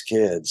front of these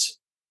kids.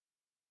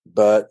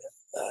 But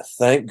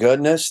thank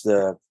goodness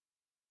the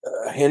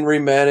Henry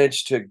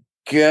managed to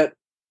get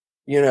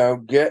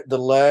the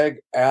leg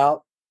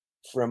out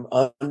from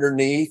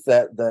underneath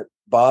that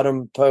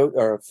bottom post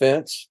or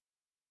fence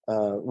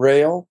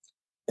rail,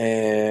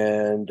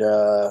 and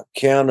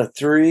count of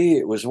three.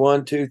 It was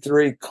 1, 2,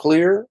 3,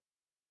 clear,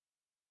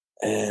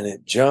 and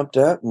it jumped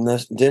up, and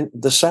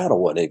the saddle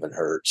wasn't even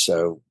hurt.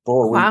 So,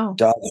 boy, we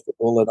dodged the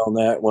bullet on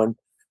that one.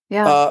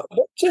 Yeah.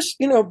 But just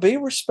be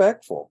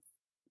respectful.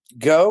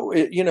 Go,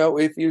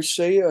 if you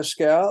see a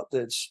scout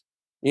that's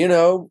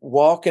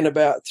walking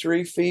about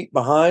 3 feet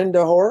behind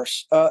a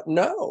horse,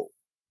 no.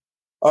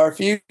 Or if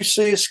you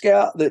see a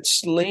scout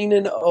that's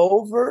leaning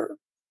over,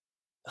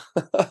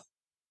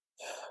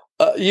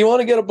 you want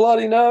to get a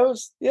bloody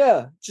nose?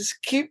 Yeah,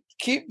 just keep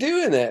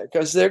doing that,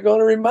 because they're going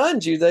to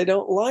remind you they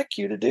don't like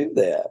you to do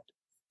that.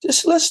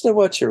 Just listen to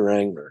what your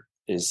wrangler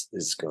is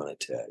going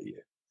to tell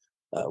you.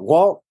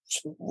 Walk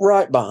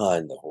right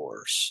behind the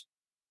horse,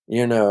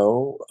 and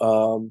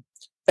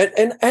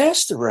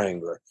ask the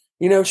wrangler,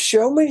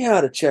 show me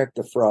how to check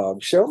the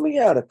frog. Show me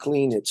how to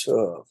clean its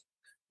hoof.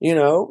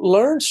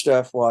 Learn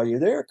stuff while you're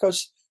there,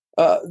 because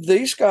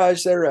these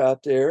guys that are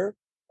out there,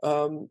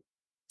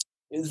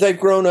 they've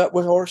grown up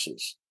with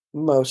horses.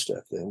 Most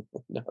of them,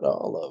 not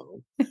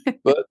all of them,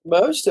 but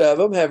most of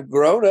them have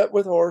grown up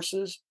with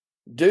horses,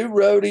 do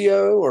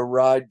rodeo or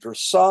ride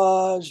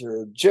dressage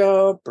or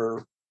jump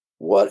or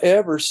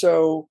whatever.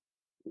 So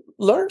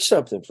learn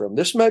something from them.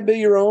 This may be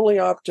your only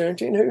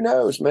opportunity, and who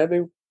knows,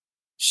 maybe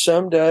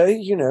someday,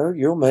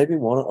 you'll maybe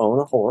want to own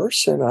a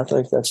horse, and I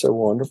think that's a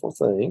wonderful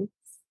thing.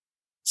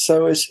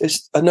 So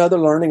it's another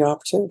learning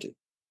opportunity.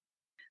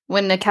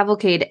 When the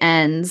cavalcade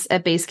ends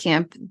at base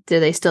camp, do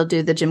they still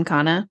do the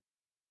gymkhana?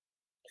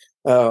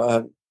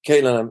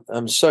 Caitlin,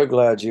 I'm so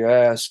glad you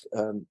asked.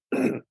 I'm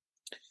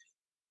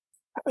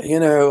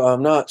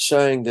not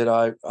saying that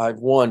I've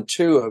won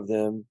 2 of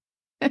them,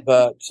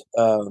 but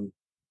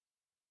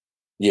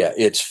yeah,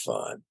 it's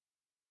fun.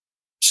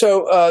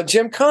 So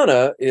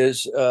gymkhana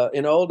is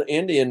an old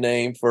Indian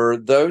name for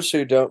those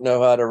who don't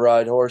know how to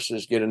ride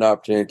horses get an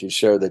opportunity to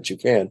show that you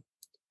can.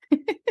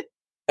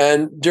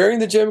 And during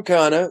the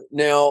gymkhana,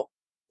 now,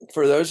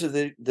 for those of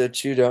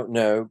that you don't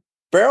know,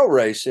 barrel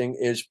racing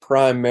is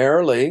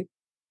primarily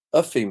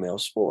a female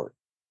sport.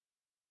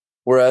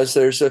 Whereas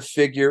there's a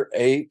figure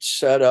 8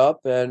 set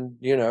up, and,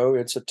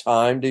 it's a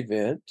timed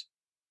event.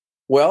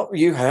 Well,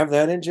 you have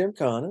that in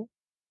gymkhana.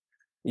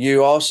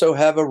 You also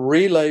have a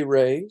relay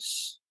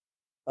race.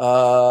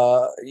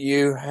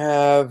 You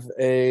have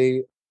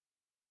you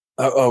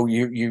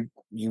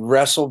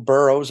wrestle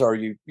burros, or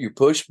you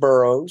push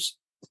burros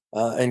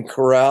and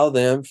corral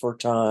them for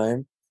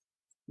time.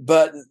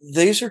 But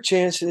these are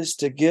chances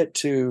to get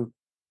to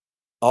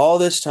all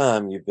this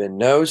time. You've been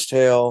nose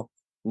tail.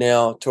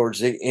 Now, towards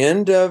the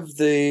end of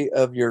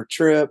your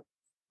trip,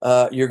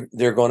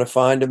 they're going to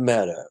find a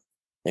meadow,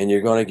 and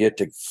you're going to get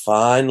to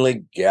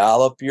finally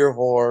gallop your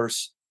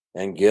horse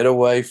and get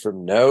away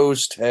from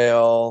nose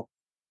tail,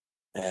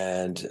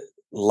 and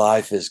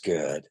life is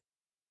good.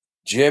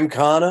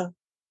 Gymkhana,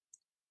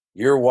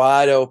 you're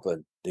wide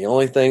open. The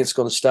only thing that's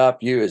going to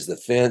stop you is the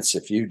fence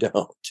if you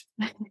don't.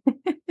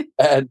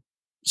 And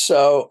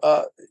so,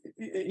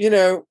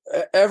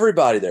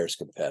 everybody there is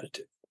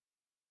competitive.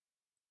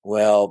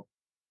 Well,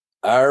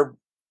 our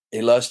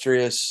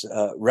illustrious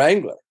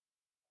wrangler,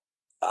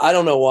 I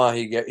don't know why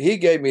he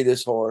gave me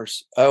this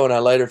horse. Oh, and I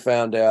later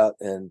found out,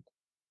 and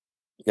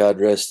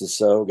God rest his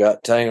soul,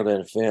 got tangled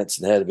in a fence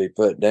and had to be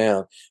put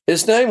down.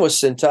 His name was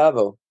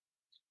Centavo.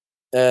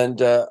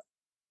 And I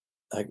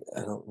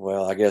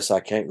guess I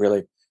can't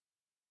really.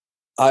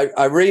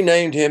 I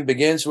renamed him,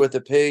 begins with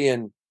a P,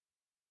 and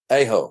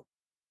Aho.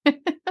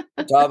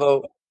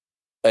 Centavo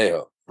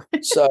Aho.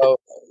 So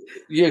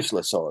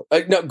useless horse.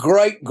 No,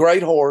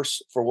 great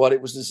horse for what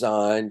it was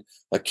designed.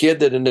 A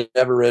kid that had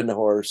never ridden a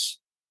horse,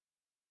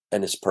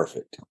 and it's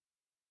perfect.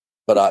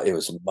 But it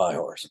was my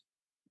horse.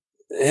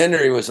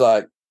 Henry was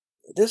like,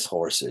 "This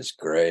horse is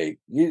great."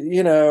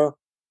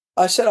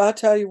 I said, "I'll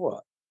tell you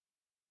what,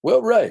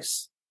 we'll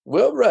race.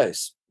 We'll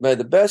race. May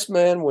the best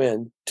man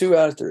win 2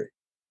 out of 3.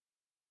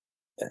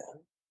 Yeah.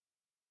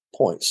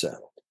 Point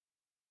settled.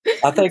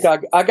 I think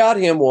I got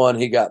him one.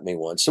 He got me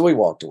one. So we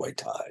walked away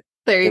tied.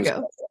 There you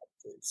go.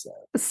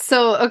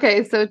 So,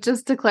 okay. So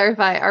just to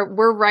clarify,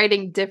 we're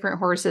riding different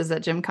horses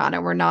at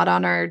Gymkhana. We're not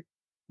on our.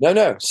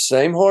 No.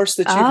 Same horse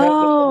that you've had.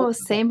 Oh,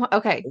 same.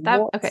 Okay.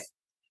 Okay.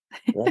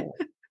 Right.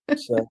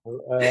 So,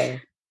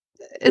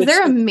 is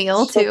there a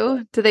meal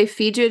too? Do they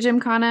feed you at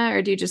Gymkhana,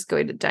 or do you just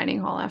go to dining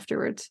hall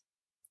afterwards?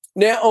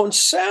 Now on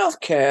South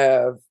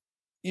Cav,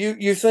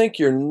 you think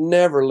you're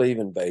never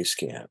leaving base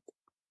camp.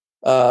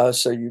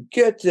 So you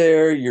get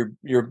there,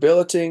 you're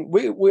billeting.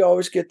 We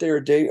always get there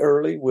a day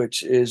early,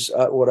 which is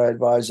what I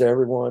advise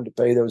everyone to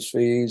pay those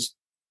fees.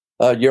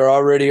 You're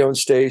already on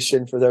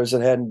station. For those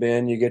that hadn't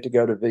been, you get to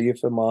go to Villa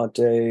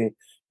Philmont,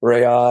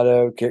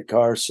 Rayado, Kit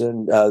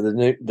Carson,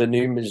 the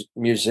new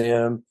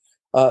museum.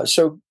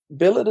 So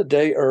billet a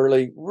day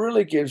early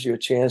really gives you a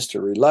chance to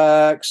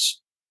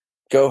relax,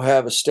 go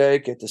have a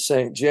steak at the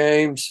St.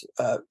 James.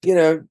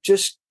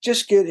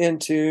 Just get in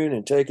tune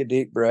and take a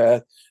deep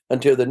breath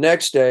until the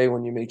next day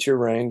when you meet your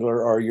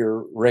wrangler or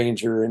your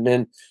ranger, and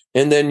then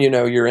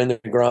you're in the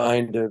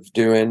grind of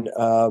doing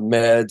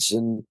meds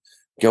and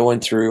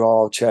going through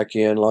all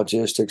check-in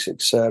logistics,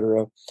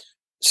 etc.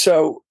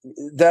 So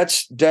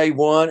that's day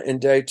 1 and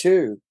day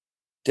 2.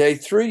 Day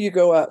 3, you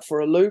go out for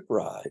a loop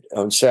ride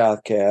on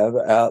South Cab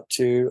out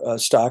to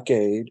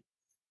Stockade.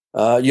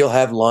 You'll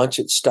have lunch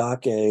at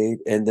Stockade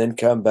and then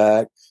come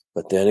back.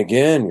 But then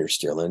again, you're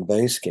still in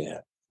base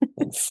camp.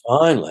 And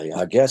finally,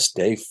 I guess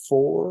day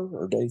 4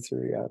 or day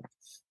 3,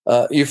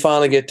 you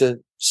finally get to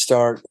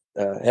start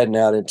heading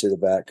out into the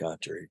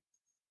backcountry.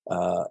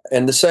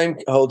 And the same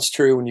holds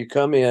true when you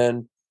come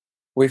in.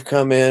 We've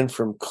come in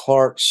from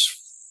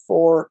Clark's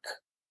Fork.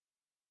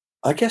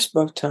 I guess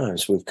both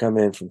times we've come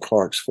in from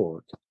Clark's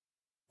Fork.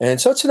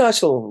 And so it's a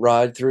nice little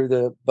ride through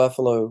the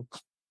buffalo,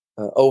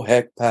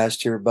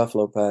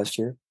 buffalo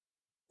pasture.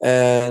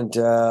 And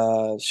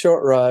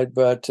short ride,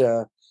 but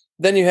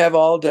then you have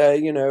all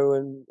day,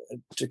 and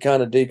to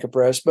kind of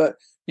decompress. But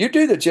you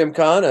do the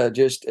Gymkhana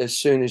just as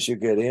soon as you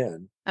get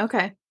in.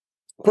 Okay.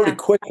 Pretty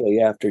quickly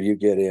after you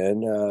get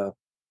in.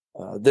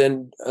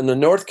 Then in the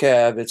North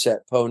Cab, it's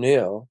at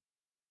Ponil.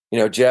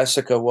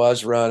 Jessica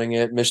was running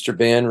it. Mr.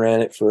 Ben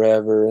ran it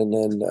forever. And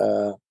then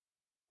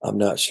I'm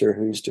not sure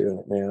who's doing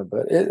it now,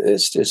 but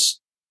it's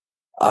just,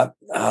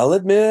 I'll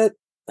admit,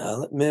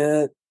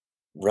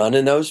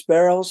 running those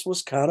barrels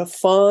was kind of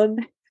fun.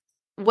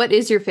 What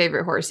is your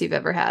favorite horse you've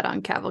ever had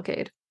on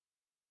cavalcade?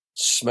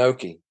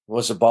 Smokey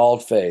was a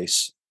bald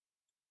face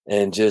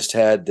and just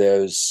had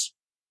those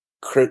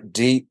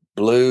deep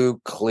blue,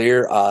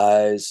 clear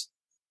eyes.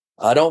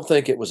 I don't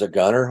think it was a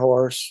gunner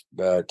horse,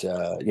 but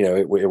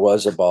it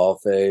was a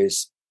bald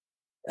face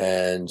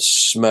and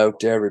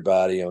smoked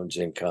everybody on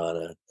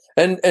Gymkhana.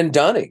 And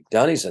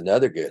Dunny's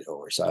another good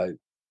horse.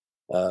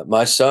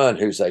 My son,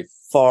 who's a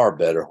far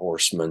better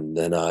horseman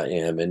than I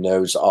am and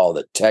knows all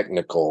the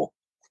technical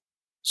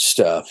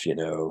stuff,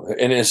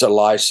 and is a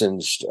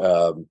licensed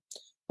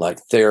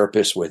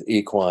therapist with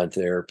equine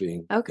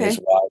therapy. Okay. His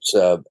wife's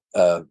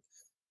a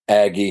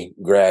Aggie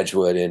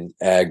graduate in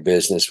ag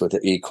business with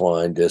the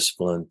equine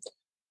discipline.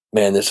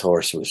 Man,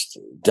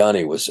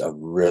 Dunny was a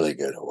really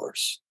good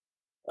horse.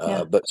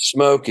 But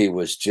Smokey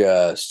was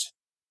just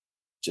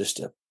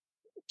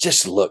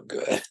looked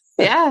good.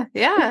 Yeah.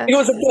 He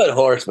was a good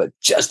horse, but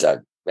just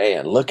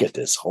man, look at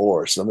this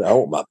horse. I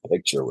want my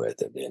picture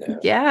with him,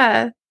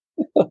 Yeah.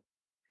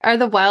 Are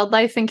the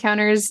wildlife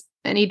encounters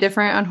any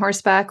different on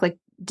horseback? Like,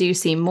 do you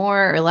see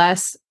more or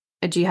less?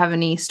 Do you have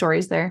any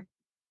stories there?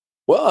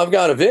 Well, I've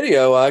got a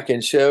video I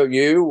can show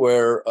you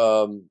where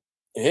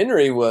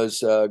Henry was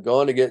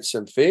going to get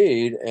some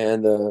feed,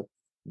 and the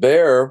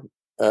bear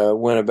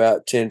went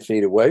about 10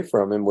 feet away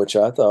from him, which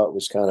I thought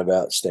was kind of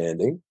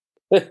outstanding.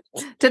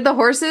 Did the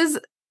horses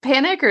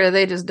panic, or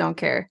they just don't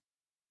care?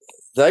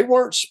 They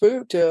weren't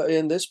spooked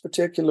in this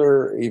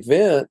particular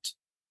event.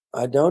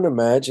 I don't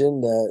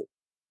imagine that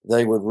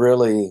they would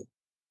really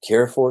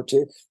care for it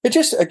too. It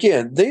just,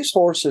 again, these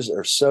horses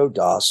are so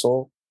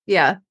docile.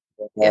 Yeah.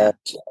 That,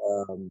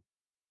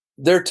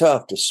 they're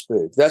tough to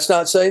spook. That's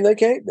not saying they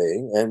can't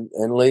be and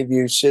leave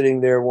you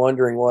sitting there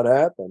wondering what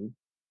happened.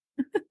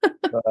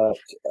 But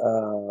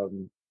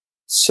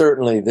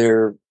certainly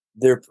they're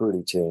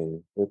pretty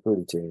tame. They're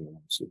pretty tame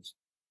horses.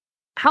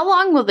 How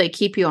long will they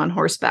keep you on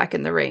horseback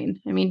in the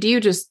rain? I mean, do you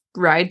just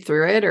ride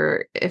through it,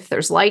 or if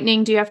there's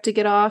lightning, do you have to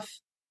get off?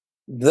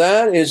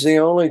 That is the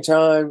only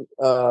time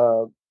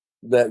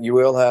that you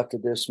will have to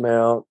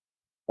dismount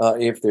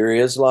if there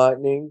is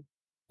lightning.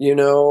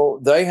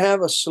 They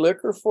have a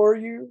slicker for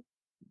you,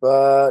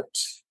 but,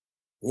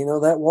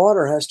 that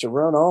water has to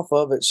run off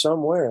of it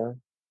somewhere.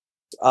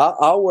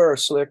 I'll wear a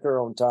slicker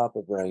on top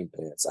of rain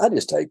pants. I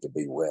just hate to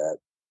be wet.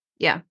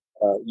 Yeah.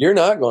 You're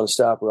not going to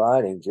stop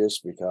riding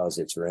just because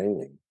it's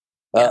raining.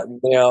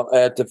 Now,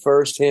 at the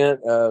first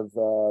hint of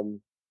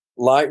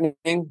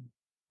lightning,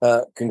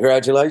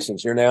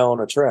 congratulations, you're now on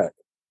a track.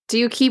 Do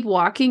you keep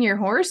walking your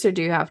horse, or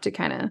do you have to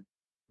kind of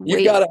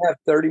You've got to have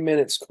 30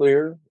 minutes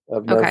clear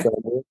of no Okay.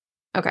 thunder.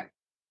 Okay.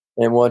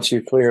 And once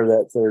you clear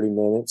that 30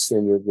 minutes,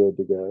 then you're good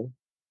to go.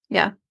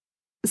 Yeah.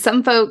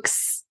 Some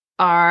folks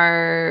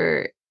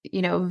are,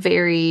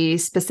 very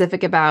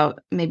specific about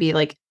maybe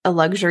like a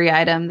luxury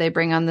item they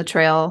bring on the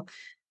trail.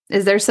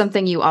 Is there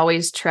something you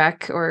always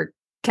trek or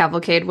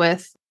cavalcade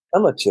with?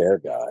 I'm a chair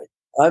guy.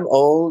 I'm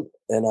old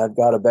and I've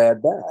got a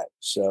bad back.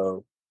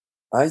 So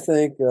I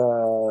think,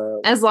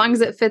 As long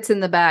as it fits in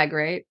the bag,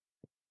 right?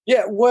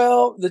 yeah,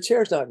 well, the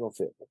chair's not going to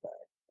fit in the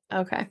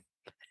bag. Okay.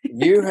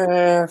 You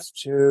have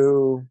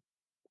to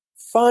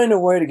find a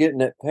way to get in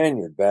that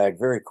pannier bag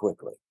very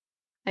quickly.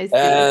 I see.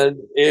 And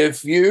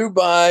if you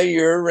buy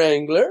your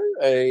Wrangler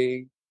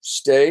a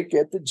steak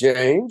at the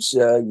James,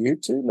 you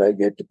too may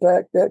get to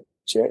pack that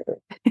chair.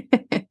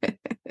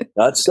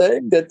 Not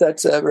saying that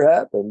that's ever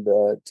happened,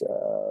 but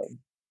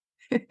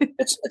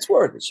it's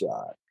worth a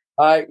shot.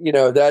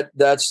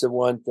 That's the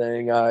one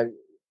thing.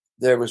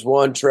 There was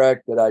one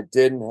trek that I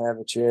didn't have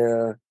a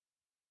chair,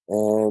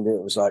 and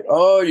it was like,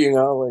 oh, you can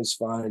always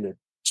find a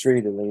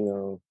tree to lean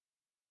on.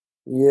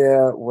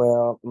 Yeah,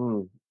 well,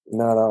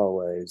 not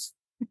always.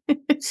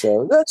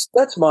 So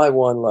that's my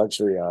one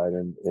luxury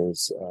item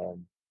is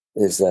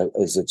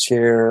a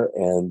chair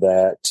and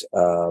that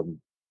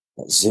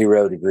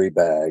 0-degree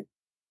bag.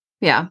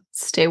 Yeah.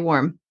 Stay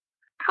warm.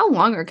 How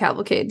long are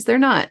cavalcades? They're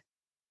not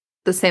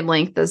the same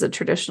length as a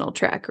traditional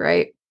trek,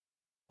 right?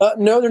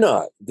 No, they're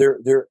not.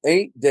 They're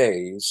 8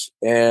 days,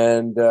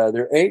 and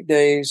they're 8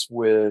 days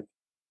with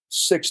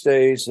 6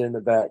 days in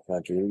the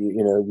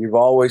backcountry. You've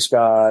always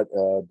got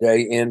a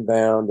day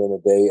inbound and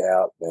a day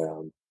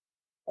outbound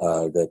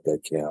that they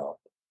count.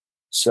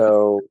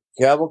 So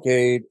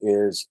cavalcade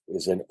is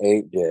an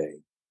 8-day.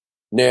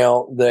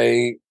 Now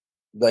they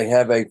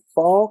have a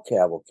fall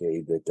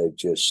cavalcade that they've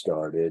just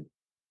started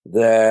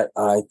that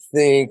I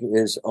think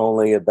is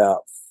only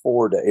about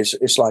 4 days.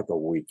 It's like a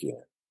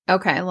weekend.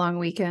 Okay, a long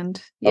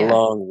weekend. A Yeah.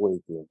 long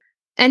weekend.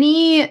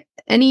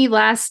 Any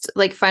last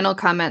like final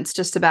comments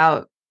just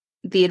about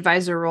the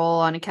advisor role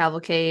on a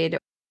cavalcade?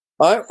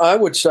 I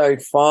would say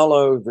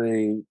follow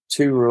the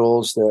 2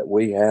 rules that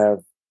we have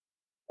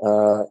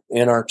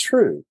in our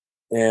troop.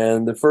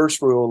 And the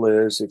first rule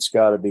is it's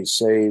got to be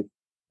safe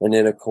and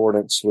in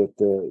accordance with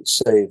the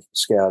safe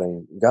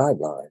scouting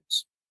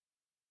guidelines.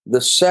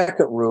 The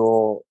second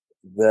rule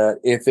that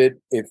if it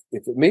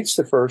meets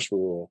the first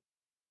rule,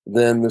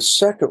 then the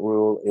second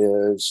rule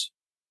is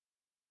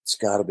it's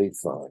got to be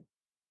fun.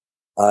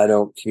 I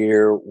don't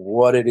care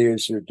what it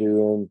is you're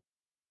doing.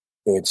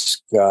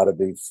 It's got to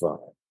be fun.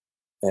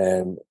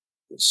 And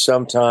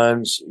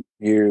sometimes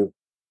you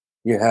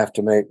have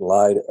to make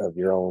light of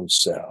your own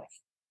self.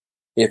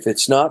 If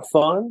it's not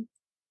fun,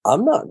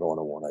 I'm not going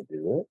to want to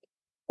do it.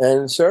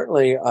 And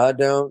certainly I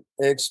don't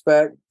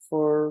expect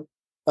for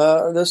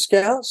the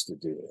scouts to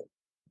do it.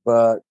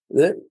 But,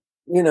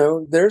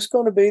 there's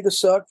going to be the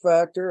suck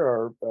factor,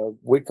 or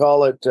we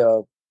call it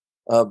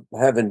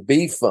having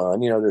B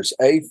fun. There's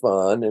A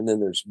fun and then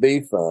there's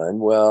B fun.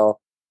 Well,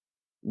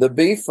 the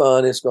B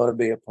fun is going to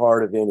be a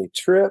part of any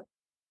trip,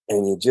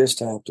 and you just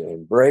have to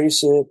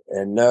embrace it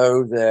and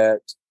know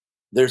that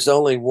there's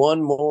only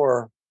one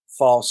more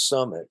false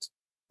summit.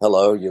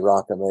 Hello,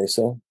 Uraka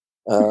Mesa.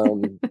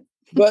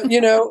 But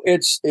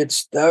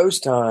it's those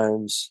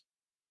times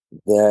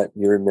that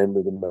you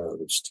remember the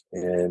most,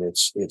 and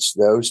it's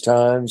those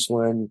times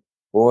when,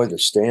 boy, the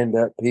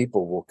stand-up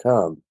people will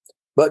come.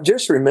 But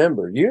just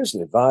remember, you as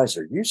an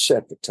advisor, you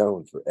set the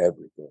tone for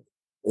everything.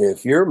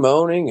 If you're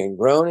moaning and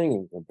groaning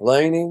and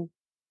complaining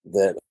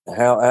that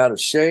how out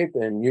of shape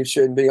and you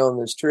shouldn't be on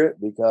this trip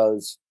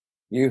because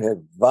you have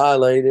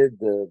violated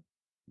the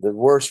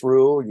worst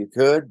rule you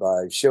could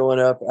by showing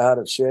up out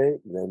of shape,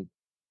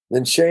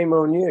 then shame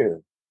on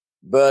you.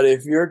 But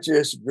if you're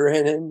just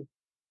grinning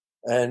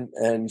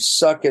and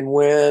sucking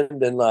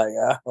wind and like,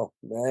 oh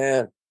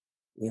man,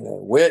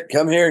 Whit,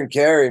 come here and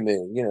carry me.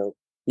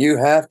 You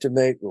have to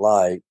make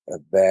light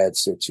of bad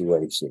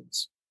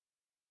situations,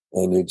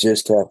 and you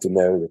just have to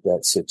know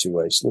that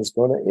situation is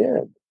going to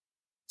end.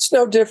 It's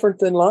no different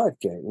than life,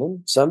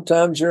 Caitlin.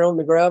 Sometimes you're on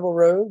the gravel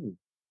road, and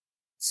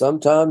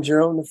sometimes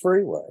you're on the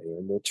freeway.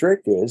 And the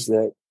trick is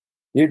that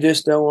you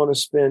just don't want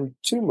to spend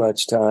too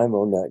much time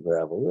on that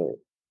gravel road.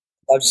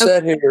 I've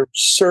sat here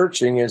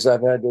searching as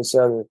I've had this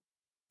other,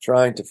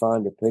 trying to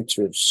find a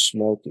picture of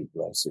Smokey,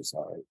 bless his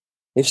heart.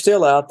 He's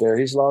still out there.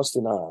 He's lost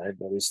an eye,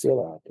 but he's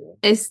still out there.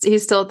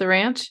 He's still at the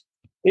ranch?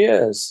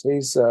 Yes.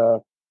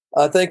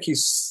 I think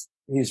he's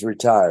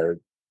retired.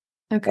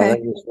 Okay. I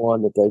think he's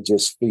one that they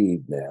just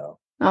feed now.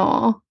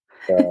 Oh.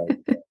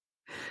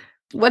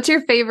 What's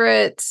your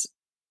favorite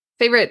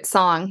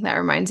song that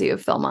reminds you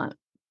of Philmont?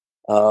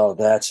 Oh,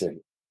 that's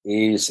an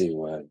easy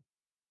one.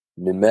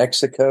 New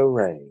Mexico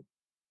Rain.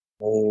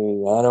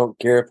 I don't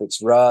care if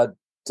it's Rod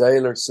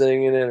Taylor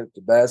singing it, or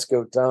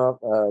Tabasco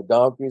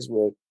Donkeys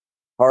with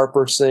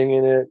Harper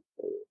singing it.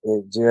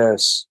 It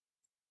just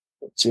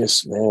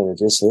hits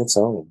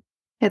home.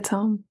 It's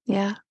home.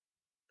 Yeah.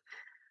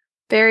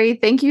 Bary,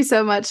 thank you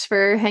so much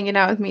for hanging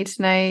out with me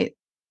tonight.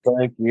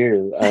 Thank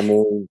you. I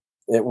mean,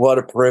 what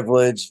a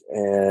privilege.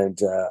 And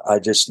I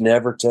just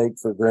never take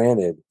for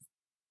granted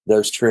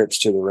those trips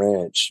to the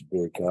ranch,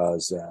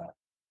 because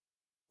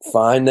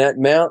find that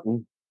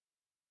mountain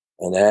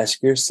and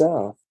ask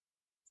yourself,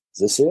 is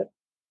this it?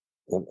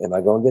 Am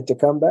I going to get to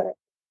come back?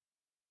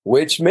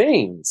 Which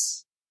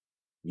means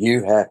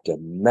you have to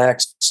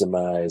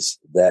maximize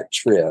that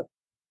trip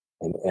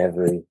in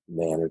every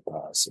manner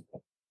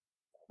possible.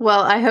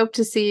 Well, I hope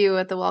to see you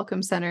at the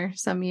Welcome Center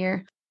some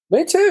year.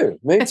 Me too.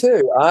 Me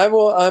too.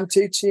 I'm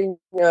teaching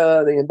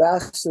the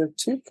Ambassador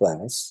 2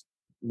 class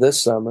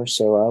this summer,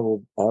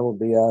 so I will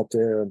be out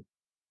there.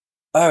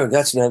 Oh,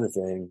 that's another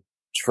thing.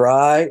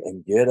 Try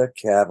and get a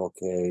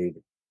cavalcade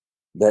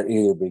that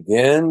either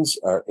begins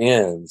or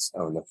ends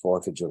on the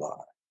 4th of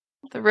July.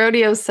 The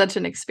rodeo is such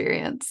an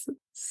experience.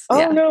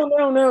 Oh,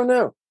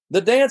 no.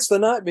 The dance the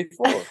night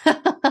before.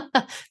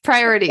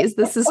 Priorities.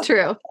 This is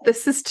true.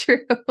 This is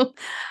true.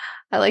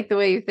 I like the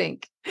way you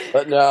think.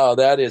 But no,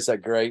 that is a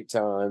great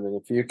time. And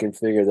if you can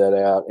figure that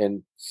out,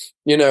 and,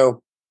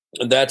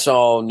 that's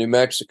all New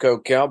Mexico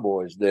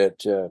cowboys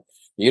that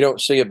you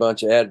don't see a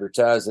bunch of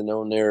advertising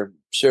on their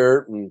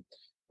shirt. And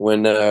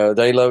when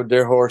they load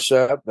their horse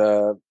up,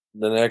 the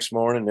next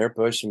morning they're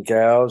pushing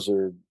cows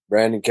or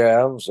branding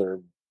calves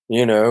or,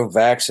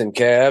 vaccine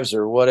calves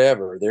or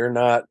whatever. They're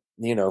not,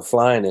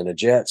 flying in a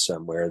jet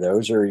somewhere.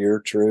 Those are your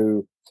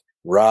true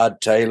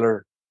Rod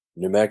Taylor,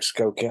 New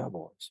Mexico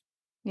cowboys.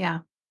 Yeah.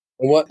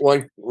 And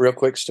one real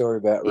quick story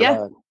about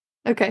Rod.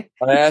 Okay.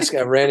 I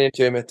ran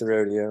into him at the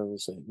rodeo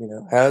and said,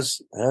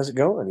 how's it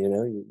going?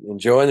 You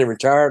enjoying the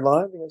retired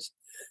life? He goes,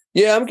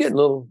 yeah, I'm getting a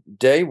little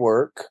day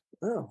work.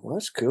 Oh, well,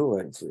 that's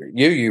cool.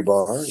 You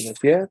bar. He goes,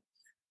 yeah.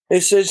 He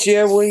says,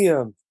 yeah,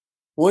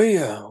 we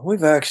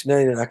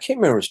vaccinated. I can't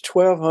remember, it was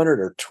 1,200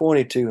 or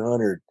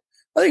 2,200.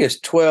 I think it's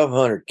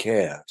 1,200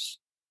 calves.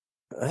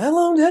 How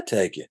long did that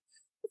take you?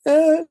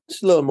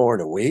 It's a little more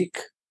than a week.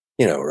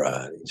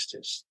 Rod, he's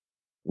just,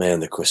 man,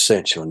 the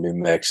quintessential New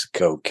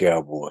Mexico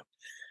cowboy.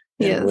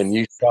 And when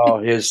you saw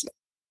his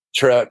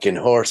truck and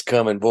horse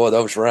coming, boy,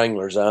 those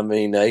Wranglers,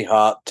 they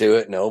hopped to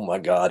it. And oh my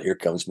God, here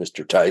comes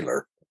Mr.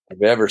 Taylor.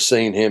 I've ever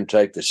seen him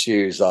take the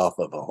shoes off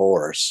of a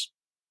horse.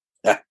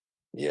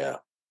 Yeah.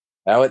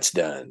 How it's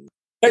done.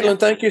 Caitlin,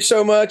 thank you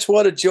so much.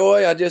 What a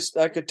joy. I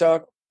could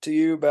talk to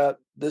you about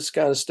this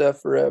kind of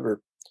stuff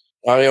forever.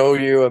 I owe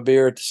you a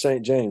beer at the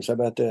St. James. How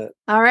about that?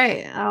 All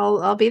right.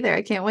 I'll be there.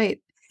 I can't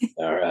wait.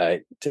 All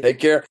right. Take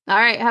care. All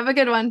right. Have a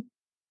good one.